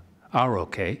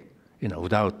ROK,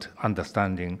 without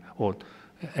understanding or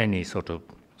any sort of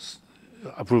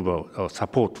approval or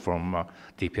support from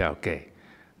DPRK.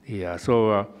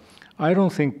 So I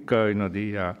don't think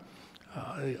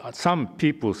some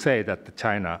people say that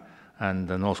China and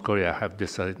North Korea have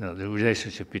this the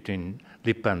relationship between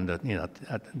lip and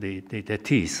the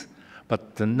teeth,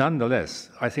 but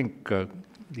nonetheless, I think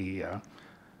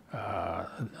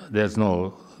there's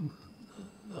no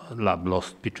love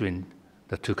lost between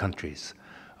the two countries.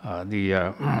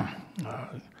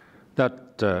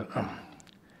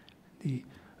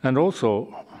 And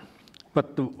also,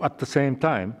 but at the same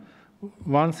time,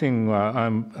 one thing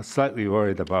I'm slightly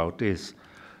worried about is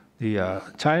the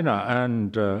China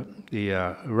and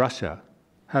the Russia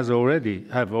have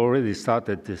already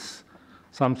started this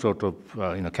some sort of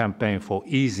campaign for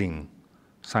easing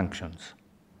sanctions.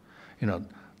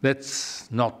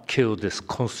 Let's not kill this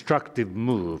constructive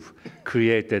move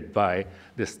created by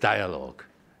this dialogue,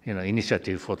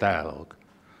 initiative for dialogue.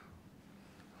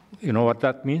 You know what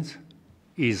that means?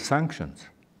 Ease sanctions.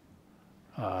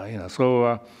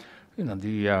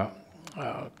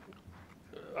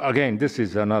 Again, this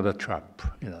is another trap.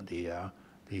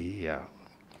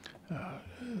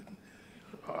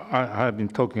 I have been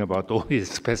talking about all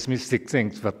these pessimistic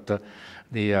things, but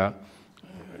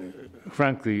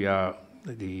frankly,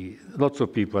 lots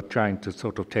of people are trying to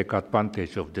sort of take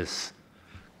advantage of this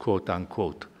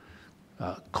quote-unquote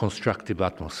constructive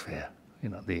atmosphere.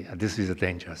 This is a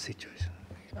dangerous situation.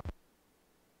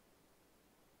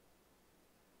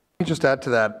 Let me just add to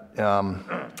that,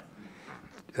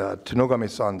 to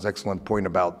Nogami-san's excellent point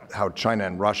about how China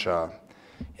and Russia,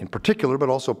 in particular, but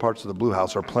also parts of the Blue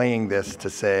House, are playing this to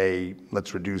say,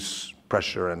 let's reduce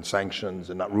pressure and sanctions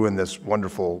and not ruin this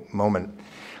wonderful moment.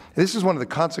 This is one of the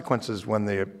consequences when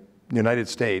the United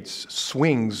States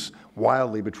swings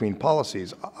wildly between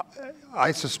policies.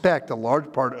 I suspect a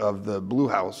large part of the Blue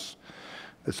House,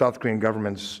 the South Korean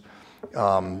government's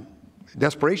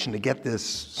desperation to get this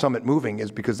summit moving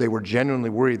is because they were genuinely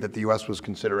worried that the U.S. was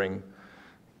considering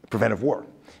preventive war.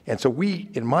 And so we,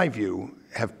 in my view,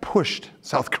 have pushed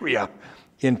South Korea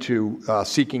into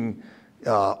seeking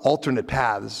alternate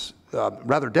paths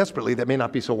rather desperately, that may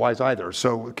not be so wise either.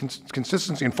 So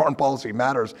consistency in foreign policy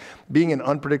matters. Being an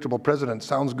unpredictable president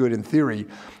sounds good in theory.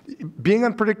 Being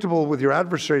unpredictable with your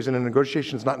adversaries in a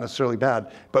negotiation is not necessarily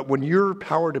bad, but when your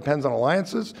power depends on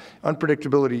alliances,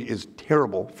 unpredictability is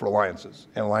terrible for alliances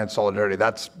and alliance solidarity.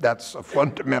 That's a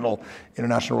fundamental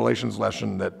international relations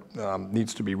lesson that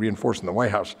needs to be reinforced in the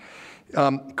White House.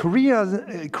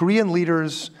 Korean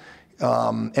leaders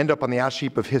end up on the ash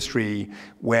heap of history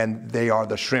when they are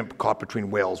the shrimp caught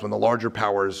between whales, when the larger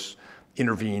powers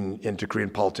intervene into Korean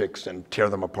politics and tear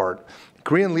them apart.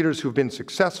 Korean leaders who've been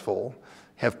successful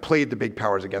have played the big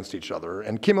powers against each other.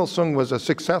 And Kim Il-sung was a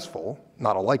successful,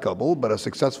 not a likable, but a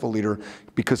successful leader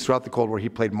because throughout the Cold War he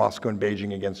played Moscow and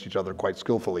Beijing against each other quite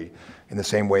skillfully in the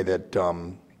same way that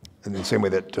Ho Chi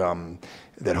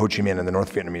Minh and the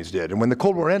North Vietnamese did. And when the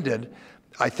Cold War ended,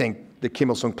 I think the Kim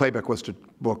Il-sung playbook was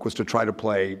to try to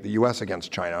play the U.S.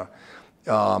 against China.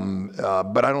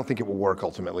 But I don't think it will work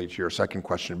ultimately, to your second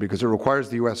question, because it requires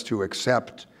the U.S. to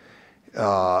accept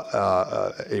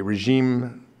a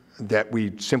regime that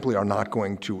we simply are not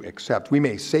going to accept. We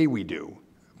may say we do,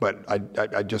 but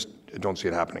I just don't see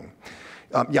it happening.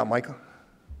 Yeah, Michael?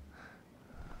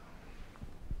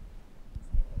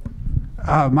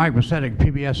 Mike Basetic,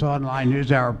 PBS Online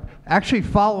NewsHour. Actually,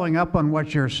 following up on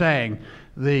what you're saying,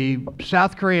 the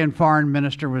South Korean foreign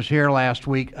minister was here last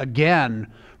week again,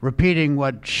 repeating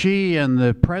what she and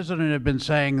the president have been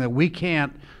saying, that we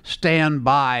can't stand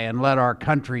by and let our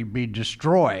country be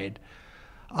destroyed.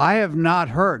 I have not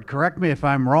heard, correct me if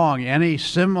I'm wrong, any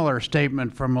similar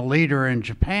statement from a leader in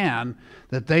Japan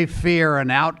that they fear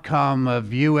an outcome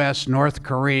of U.S.-North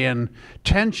Korean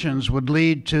tensions would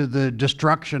lead to the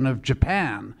destruction of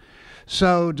Japan.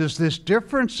 So does this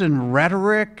difference in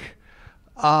rhetoric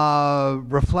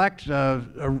reflect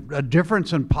a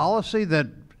difference in policy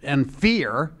and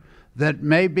fear that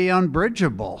may be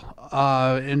unbridgeable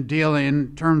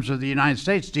in terms of the United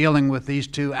States dealing with these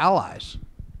two allies?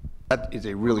 That is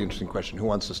a really interesting question. Who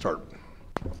wants to start?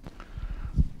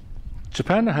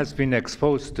 Japan has been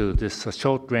exposed to this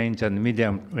short-range and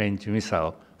medium-range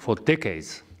missile for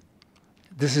decades.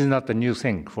 This is not a new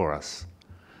thing for us.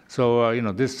 So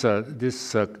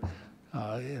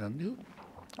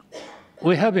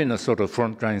we have been a sort of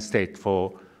frontline state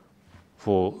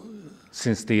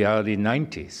since the early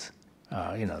 90s.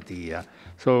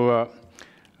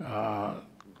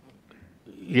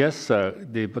 Yes,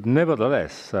 but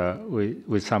nevertheless,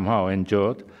 we somehow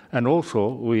endured, and also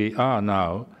we are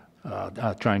now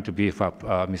trying to beef up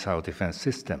our missile defense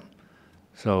system.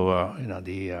 So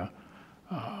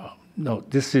no,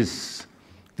 this is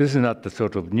not the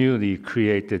sort of newly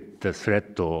created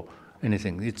threat or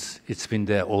anything. It's been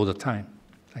there all the time.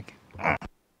 Thank you.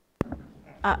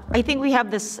 I think we have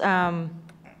this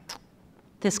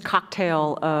this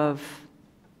cocktail of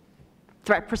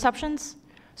threat perceptions.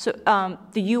 So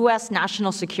the U.S.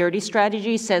 national security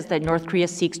strategy says that North Korea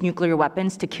seeks nuclear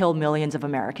weapons to kill millions of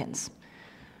Americans.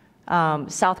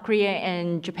 South Korea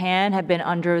and Japan have been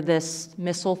under this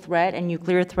missile threat and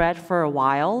nuclear threat for a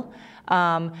while.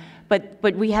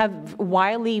 But we have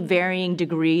wildly varying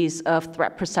degrees of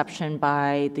threat perception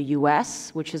by the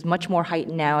U.S., which is much more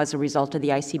heightened now as a result of the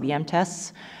ICBM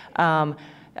tests.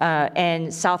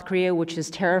 And South Korea, which is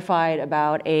terrified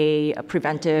about a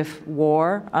preventive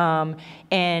war,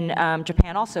 and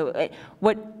Japan also.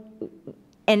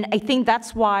 And I think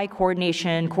that's why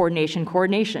coordination.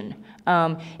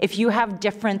 If you have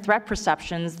different threat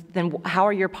perceptions, then how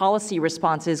are your policy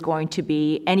responses going to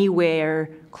be anywhere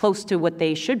close to what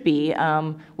they should be?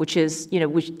 Which is,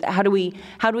 how do we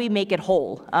make it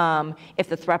whole if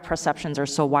the threat perceptions are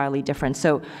so wildly different?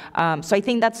 So I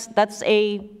think that's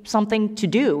something to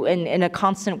do in a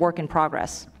constant work in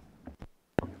progress.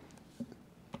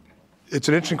 It's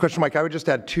an interesting question, Mike. I would just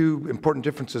add two important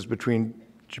differences between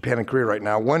Japan and Korea right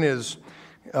now. One is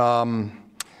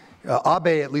Abe,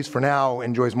 at least for now,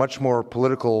 enjoys much more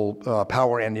political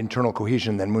power and internal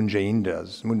cohesion than Moon Jae-in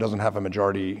does. Moon doesn't have a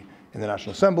majority in the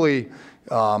National Assembly.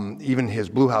 Even his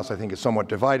Blue House, I think, is somewhat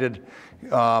divided.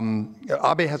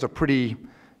 Abe has a pretty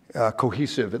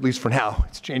cohesive, at least for now,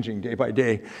 it's changing day by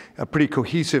day, a pretty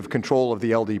cohesive control of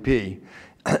the LDP.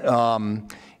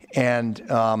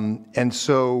 And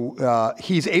so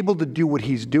he's able to do what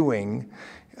he's doing,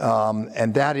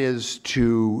 and that is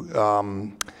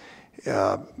to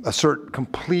assert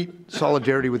complete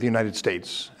solidarity with the United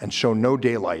States and show no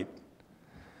daylight,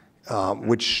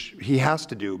 which he has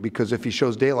to do, because if he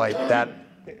shows daylight, that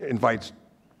invites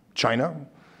China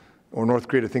or North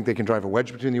Korea to think they can drive a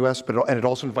wedge between the U.S., and it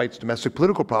also invites domestic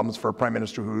political problems for a prime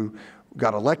minister who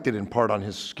got elected in part on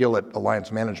his skill at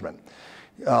alliance management.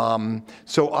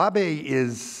 So Abe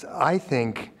is, I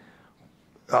think,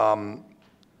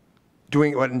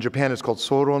 doing what in Japan is called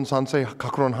Soron Sansei,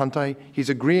 Kakuron Hantai. He's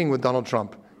agreeing with Donald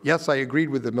Trump. Yes, I agreed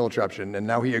with the military option, and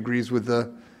now he agrees with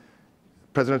the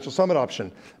presidential summit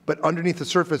option. But underneath the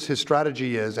surface, his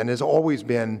strategy is, and has always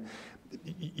been,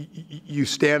 you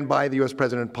stand by the U.S.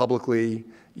 president publicly,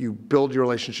 you build your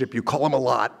relationship, you call him a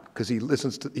lot, because he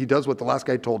does what the last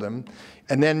guy told him,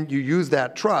 and then you use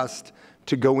that trust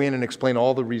to go in and explain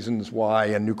all the reasons why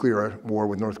a nuclear war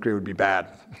with North Korea would be bad,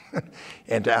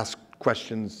 and to ask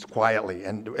questions quietly.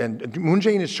 And Moon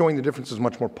Jae-in is showing the differences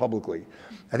much more publicly.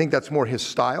 I think that's more his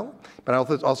style, but I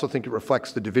also think it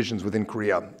reflects the divisions within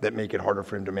Korea that make it harder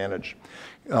for him to manage.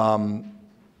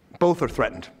 Both are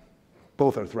threatened.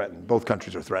 Both are threatened. Both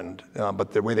countries are threatened.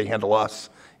 But the way they handle us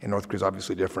in North Korea is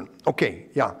obviously different. Okay,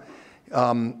 yeah.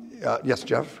 Yes,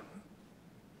 Jeff?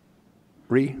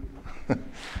 Ree?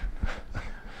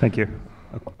 Thank you.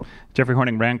 Jeffrey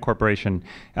Horning, Rand Corporation.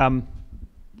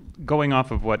 Going off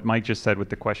of what Mike just said with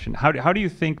the question, how do you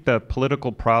think the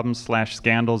political problems /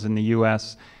 scandals in the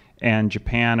U.S. and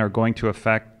Japan are going to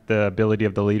affect the ability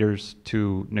of the leaders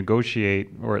to negotiate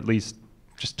or at least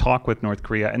just talk with North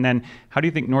Korea? And then how do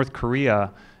you think North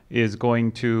Korea is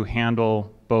going to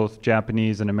handle both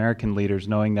Japanese and American leaders,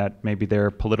 knowing that maybe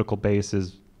their political base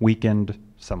is weakened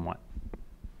somewhat?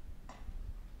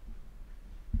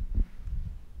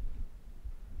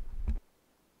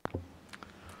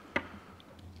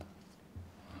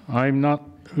 I'm not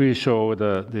really sure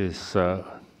whether the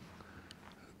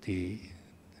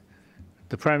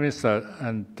Prime Minister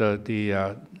and the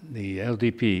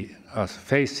LDP are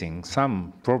facing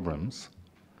some problems,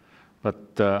 but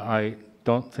I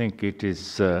don't think it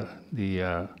is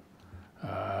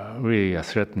really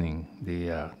threatening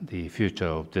the future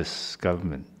of this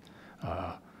government.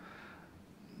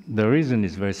 The reason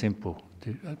is very simple.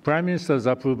 The Prime Minister's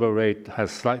approval rate has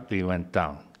slightly went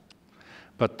down.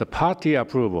 But the party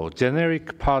approval,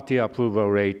 generic party approval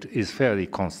rate is fairly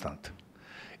constant.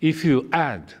 If you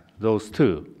add those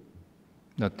two,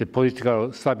 the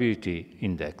political stability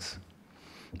index,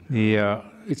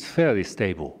 it's fairly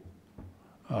stable.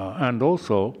 And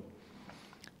also,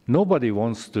 nobody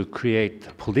wants to create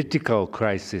a political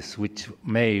crisis which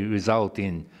may result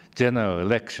in general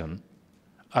election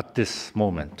at this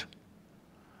moment.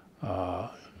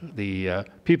 The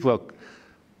people are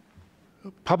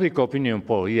public opinion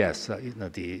poll, yes,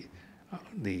 the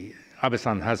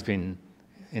Abe-san has been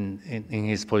in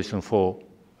his position for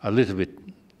a little bit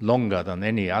longer than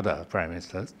any other prime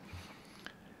ministers.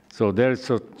 So there's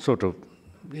sort of,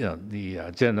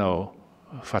 the general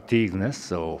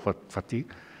fatigueness or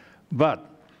fatigue. But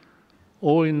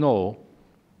all in all,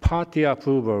 party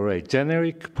approval rate,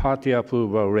 generic party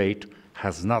approval rate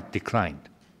has not declined.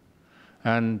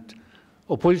 And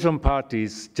opposition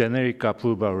parties' generic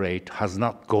approval rate has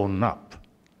not gone up.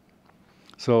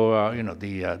 So,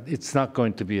 it's not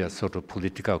going to be a sort of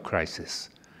political crisis.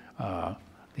 Well,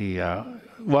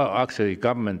 actually,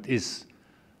 government is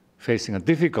facing a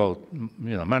difficult,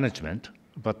 management,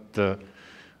 but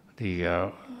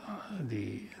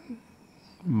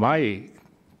my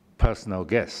personal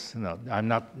guess, I'm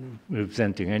not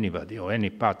representing anybody or any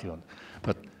party,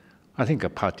 but I think a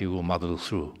party will muddle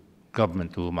through,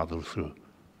 government will muddle through.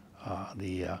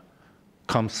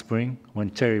 Come spring,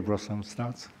 when cherry blossom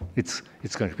starts, it's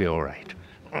going to be all right.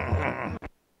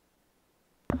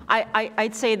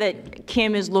 I'd say that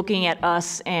Kim is looking at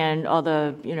us and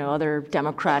other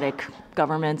democratic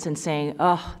governments and saying,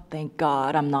 "Oh, thank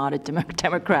God, I'm not a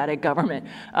democratic government."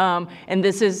 And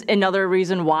this is another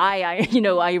reason why I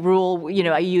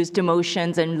use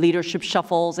demotions and leadership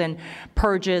shuffles and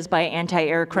purges by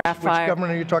anti-aircraft fire. Which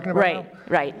government are you talking about?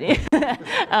 Right.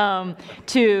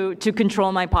 To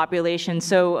control my population.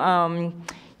 So.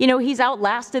 He's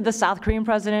outlasted the South Korean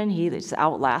president. He's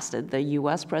outlasted the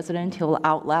U.S. president. He'll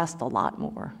outlast a lot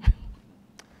more.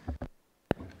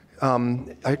 I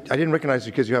didn't recognize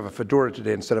you because you have a fedora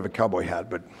today instead of a cowboy hat,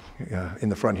 but in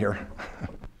the front here.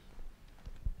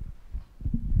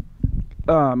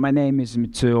 My name is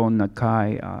Mitsuo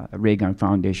Nakai, Reagan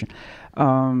Foundation.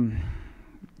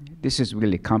 This is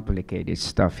really complicated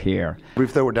stuff here. We're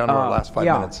down to our last 5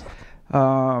 minutes.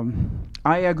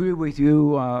 I agree with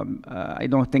you. I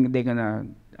don't think they're gonna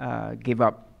give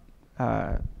up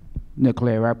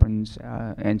nuclear weapons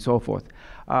and so forth.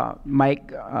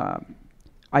 Mike,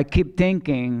 I keep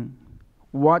thinking,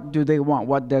 what do they want?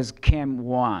 What does Kim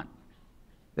want?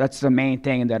 That's the main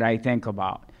thing that I think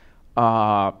about.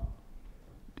 At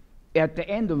the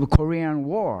end of the Korean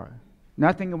War,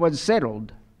 nothing was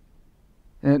settled.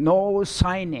 No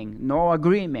signing, no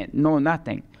agreement, no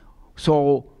nothing.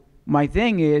 So my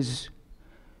thing is,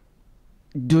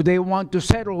 do they want to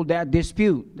settle that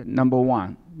dispute? Number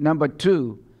one. Number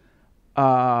two,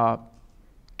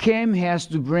 Kim has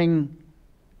to bring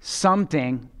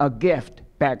something, a gift,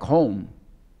 back home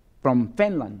from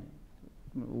Finland,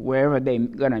 wherever they're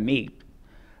going to meet.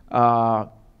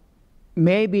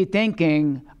 Maybe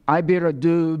thinking, I better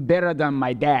do better than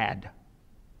my dad,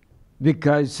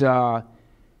 because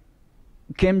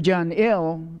Kim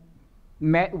Jong-il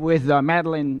met with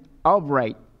Madeleine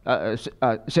Albright,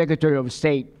 Secretary of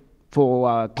State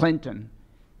for Clinton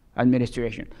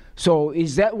administration. So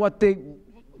is that what they,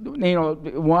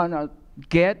 want to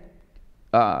get?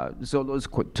 So those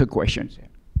two questions.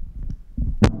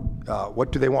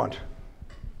 What do they want?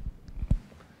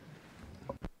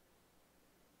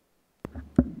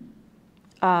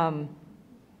 I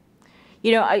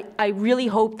really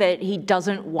hope that he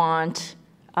doesn't want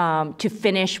to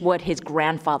finish what his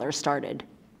grandfather started,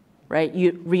 right?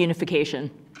 Reunification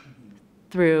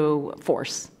through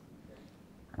force.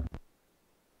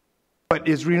 But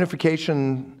is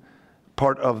reunification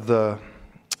part of the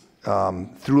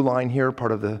through line here,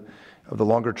 part of the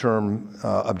longer term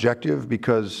objective?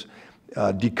 Because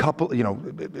summit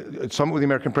with the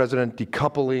American president,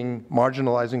 decoupling,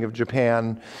 marginalizing of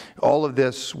Japan, all of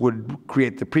this would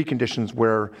create the preconditions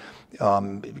where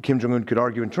Kim Jong-un could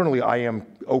argue internally, I am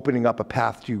opening up a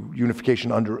path to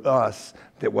unification under us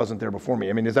that wasn't there before me.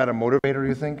 I mean, is that a motivator,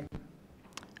 you think?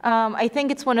 I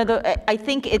think it's one of the, I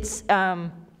think it's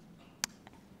an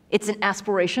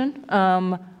aspiration.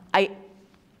 I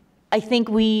think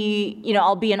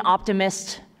I'll be an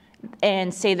optimist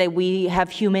and say that we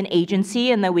have human agency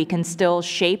and that we can still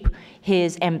shape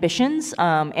his ambitions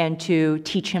and to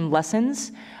teach him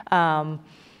lessons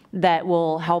that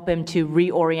will help him to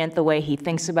reorient the way he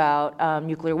thinks about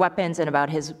nuclear weapons and about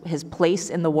his place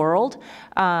in the world.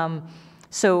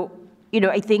 So,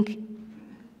 I think,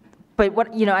 but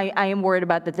what, I am worried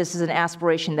about that this is an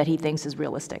aspiration that he thinks is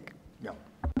realistic. Yeah.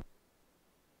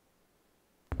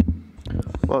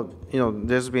 Well,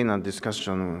 there's been a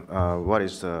discussion, what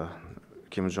is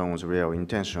Kim Jong-un's real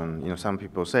intention? Some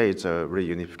people say it's a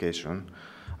reunification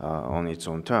on its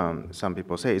own term. Some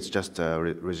people say it's just a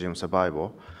regime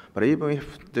survival. But even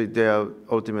if their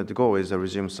ultimate goal is a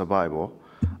regime survival,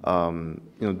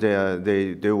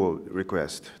 they will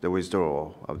request the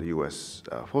withdrawal of the U.S.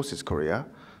 Forces Korea.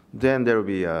 Then there will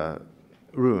be a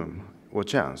room or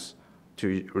chance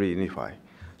to reunify.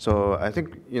 So I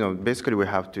think basically we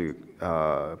have to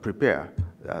prepare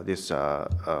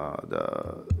the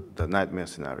nightmare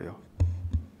scenario.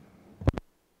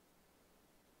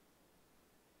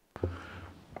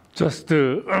 Just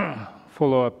to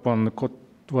follow up on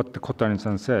what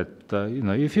Kotani-san said,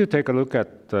 if you take a look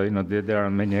at, there are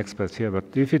many experts here, but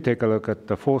if you take a look at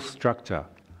the force structure,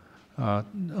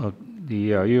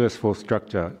 the U.S. force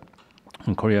structure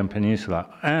in Korean Peninsula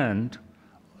and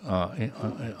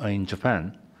in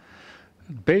Japan,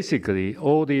 basically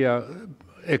all the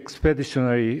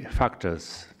expeditionary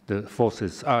factors, the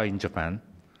forces are in Japan,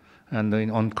 and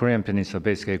on Korean Peninsula,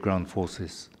 basically ground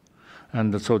forces.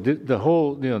 And so the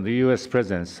whole, the U.S.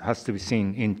 presence has to be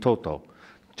seen in total,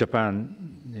 Japan,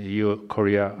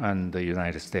 Korea, and the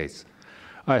United States.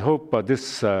 I hope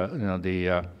this would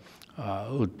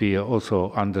be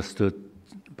also understood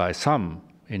by some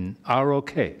in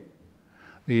ROK.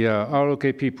 The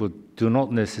ROK people do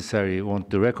not necessarily want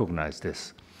to recognize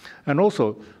this. And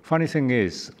also, funny thing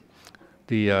is,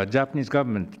 the Japanese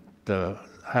government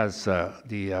has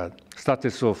the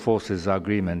status of forces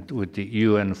agreement with the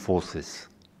UN forces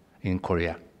in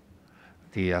Korea.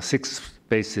 The 6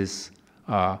 bases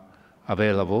are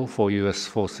available for US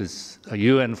forces,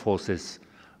 UN forces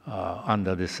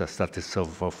under this status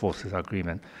of forces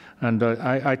agreement. And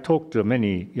I talked to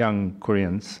many young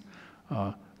Koreans.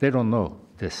 They don't know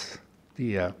this.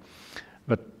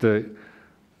 But the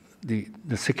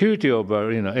security of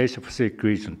Asia-Pacific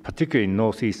region, particularly in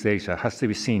Northeast Asia, has to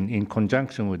be seen in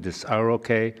conjunction with this ROK,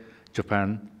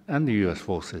 Japan, and the U.S.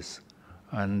 forces.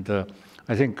 And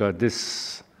I think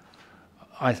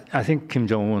I think Kim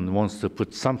Jong-un wants to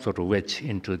put some sort of wedge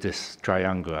into this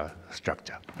triangular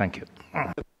structure. Thank you.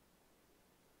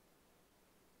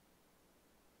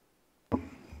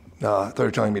 I thought you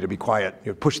were telling me to be quiet.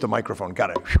 You push the microphone. Got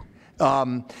it.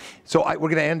 So we're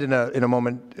going to end in a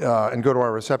moment and go to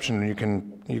our reception, and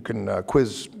you can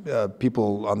quiz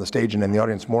people on the stage and in the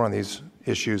audience more on these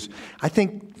issues. I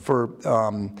think for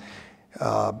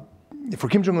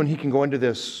Kim Jong-un, he can go into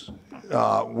this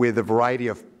with a variety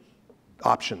of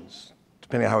options,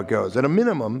 depending on how it goes. At a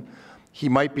minimum, he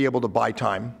might be able to buy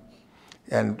time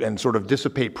and sort of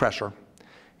dissipate pressure,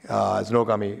 as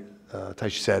Nogami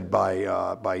Taishi said,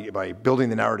 by building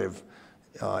the narrative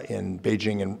in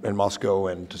Beijing and Moscow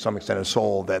and to some extent in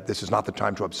Seoul that this is not the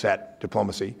time to upset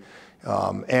diplomacy.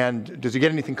 And does he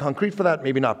get anything concrete for that?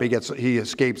 Maybe not, but he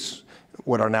escapes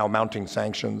what are now mounting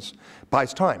sanctions,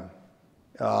 buys time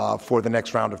for the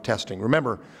next round of testing.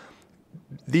 Remember,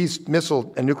 these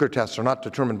missile and nuclear tests are not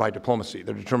determined by diplomacy.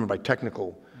 They're determined by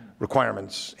technical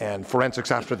requirements and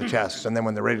forensics after the tests, and then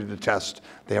when they're ready to test,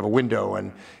 they have a window.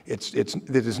 And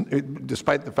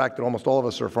despite the fact that almost all of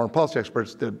us are foreign policy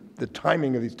experts, the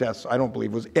timing of these tests, I don't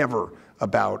believe, was ever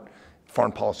about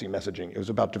foreign policy messaging. It was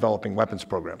about developing weapons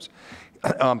programs.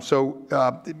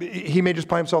 He may just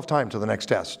buy himself time till the next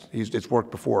test. It's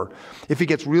worked before. If he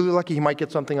gets really lucky, he might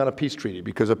get something on a peace treaty,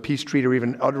 because a peace treaty, or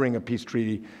even uttering a peace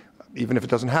treaty, even if it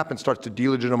doesn't happen, starts to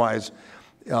delegitimize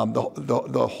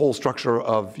the whole structure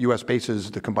of U.S. bases,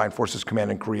 the Combined Forces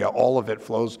Command in Korea. All of it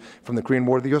flows from the Korean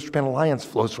War. The U.S. Japan alliance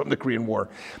flows from the Korean War.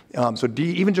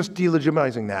 Even just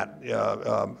delegitimizing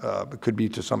that could be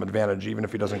to some advantage, even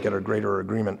if he doesn't get a greater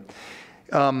agreement.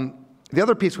 The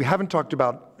other piece we haven't talked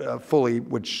about fully,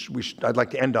 which I'd like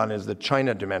to end on, is the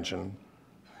China dimension.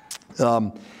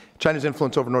 China's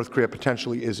influence over North Korea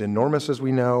potentially is enormous, as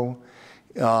we know.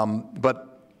 But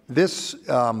this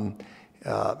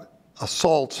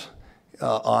assault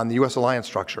on the U.S. alliance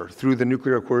structure through the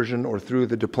nuclear coercion or through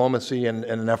the diplomacy and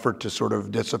an effort to sort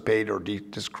of dissipate or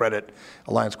discredit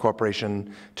alliance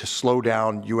cooperation, to slow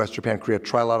down U.S., Japan, Korea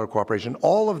trilateral cooperation,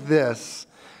 all of this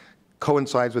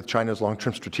coincides with China's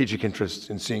long-term strategic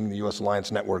interests in seeing the U.S.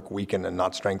 alliance network weaken and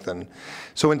not strengthen.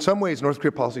 So in some ways, North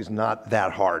Korea policy is not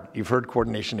that hard. You've heard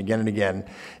coordination again and again.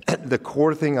 The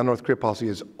core thing on North Korea policy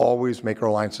is always make our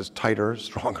alliances tighter,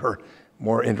 stronger,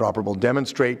 more interoperable.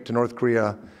 Demonstrate to North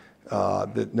Korea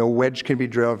that no wedge can be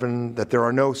driven, that there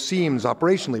are no seams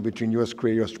operationally between U.S.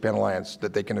 Korea, U.S. Japan alliance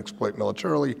that they can exploit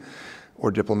militarily or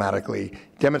diplomatically.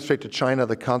 Demonstrate to China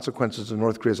the consequences of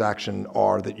North Korea's action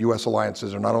are that U.S.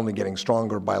 alliances are not only getting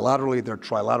stronger bilaterally, they're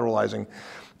trilateralizing.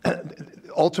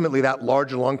 Ultimately, that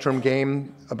large and long-term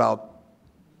game about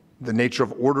the nature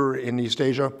of order in East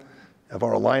Asia, of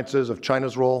our alliances, of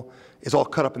China's role, is all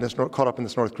caught up in this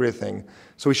North Korea thing.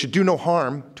 So we should do no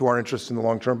harm to our interests in the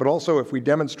long term, but also if we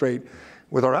demonstrate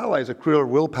with our allies a clear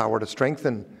willpower to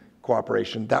strengthen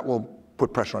cooperation, that will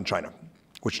put pressure on China,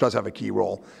 which does have a key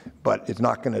role, but it's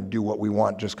not going to do what we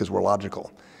want just because we're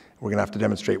logical. We're going to have to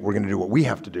demonstrate we're going to do what we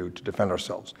have to do to defend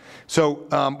ourselves. So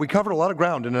we covered a lot of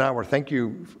ground in an hour. Thank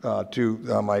you to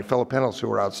my fellow panelists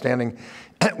who are outstanding.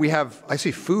 We have, I see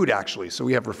food actually, so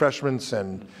we have refreshments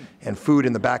and food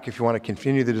in the back if you want to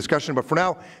continue the discussion. But for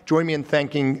now, join me in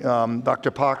thanking Dr.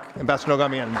 Park, Ambassador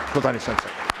Nogami, and Kotani Sensei.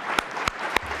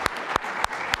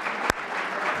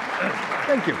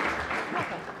 Thank you.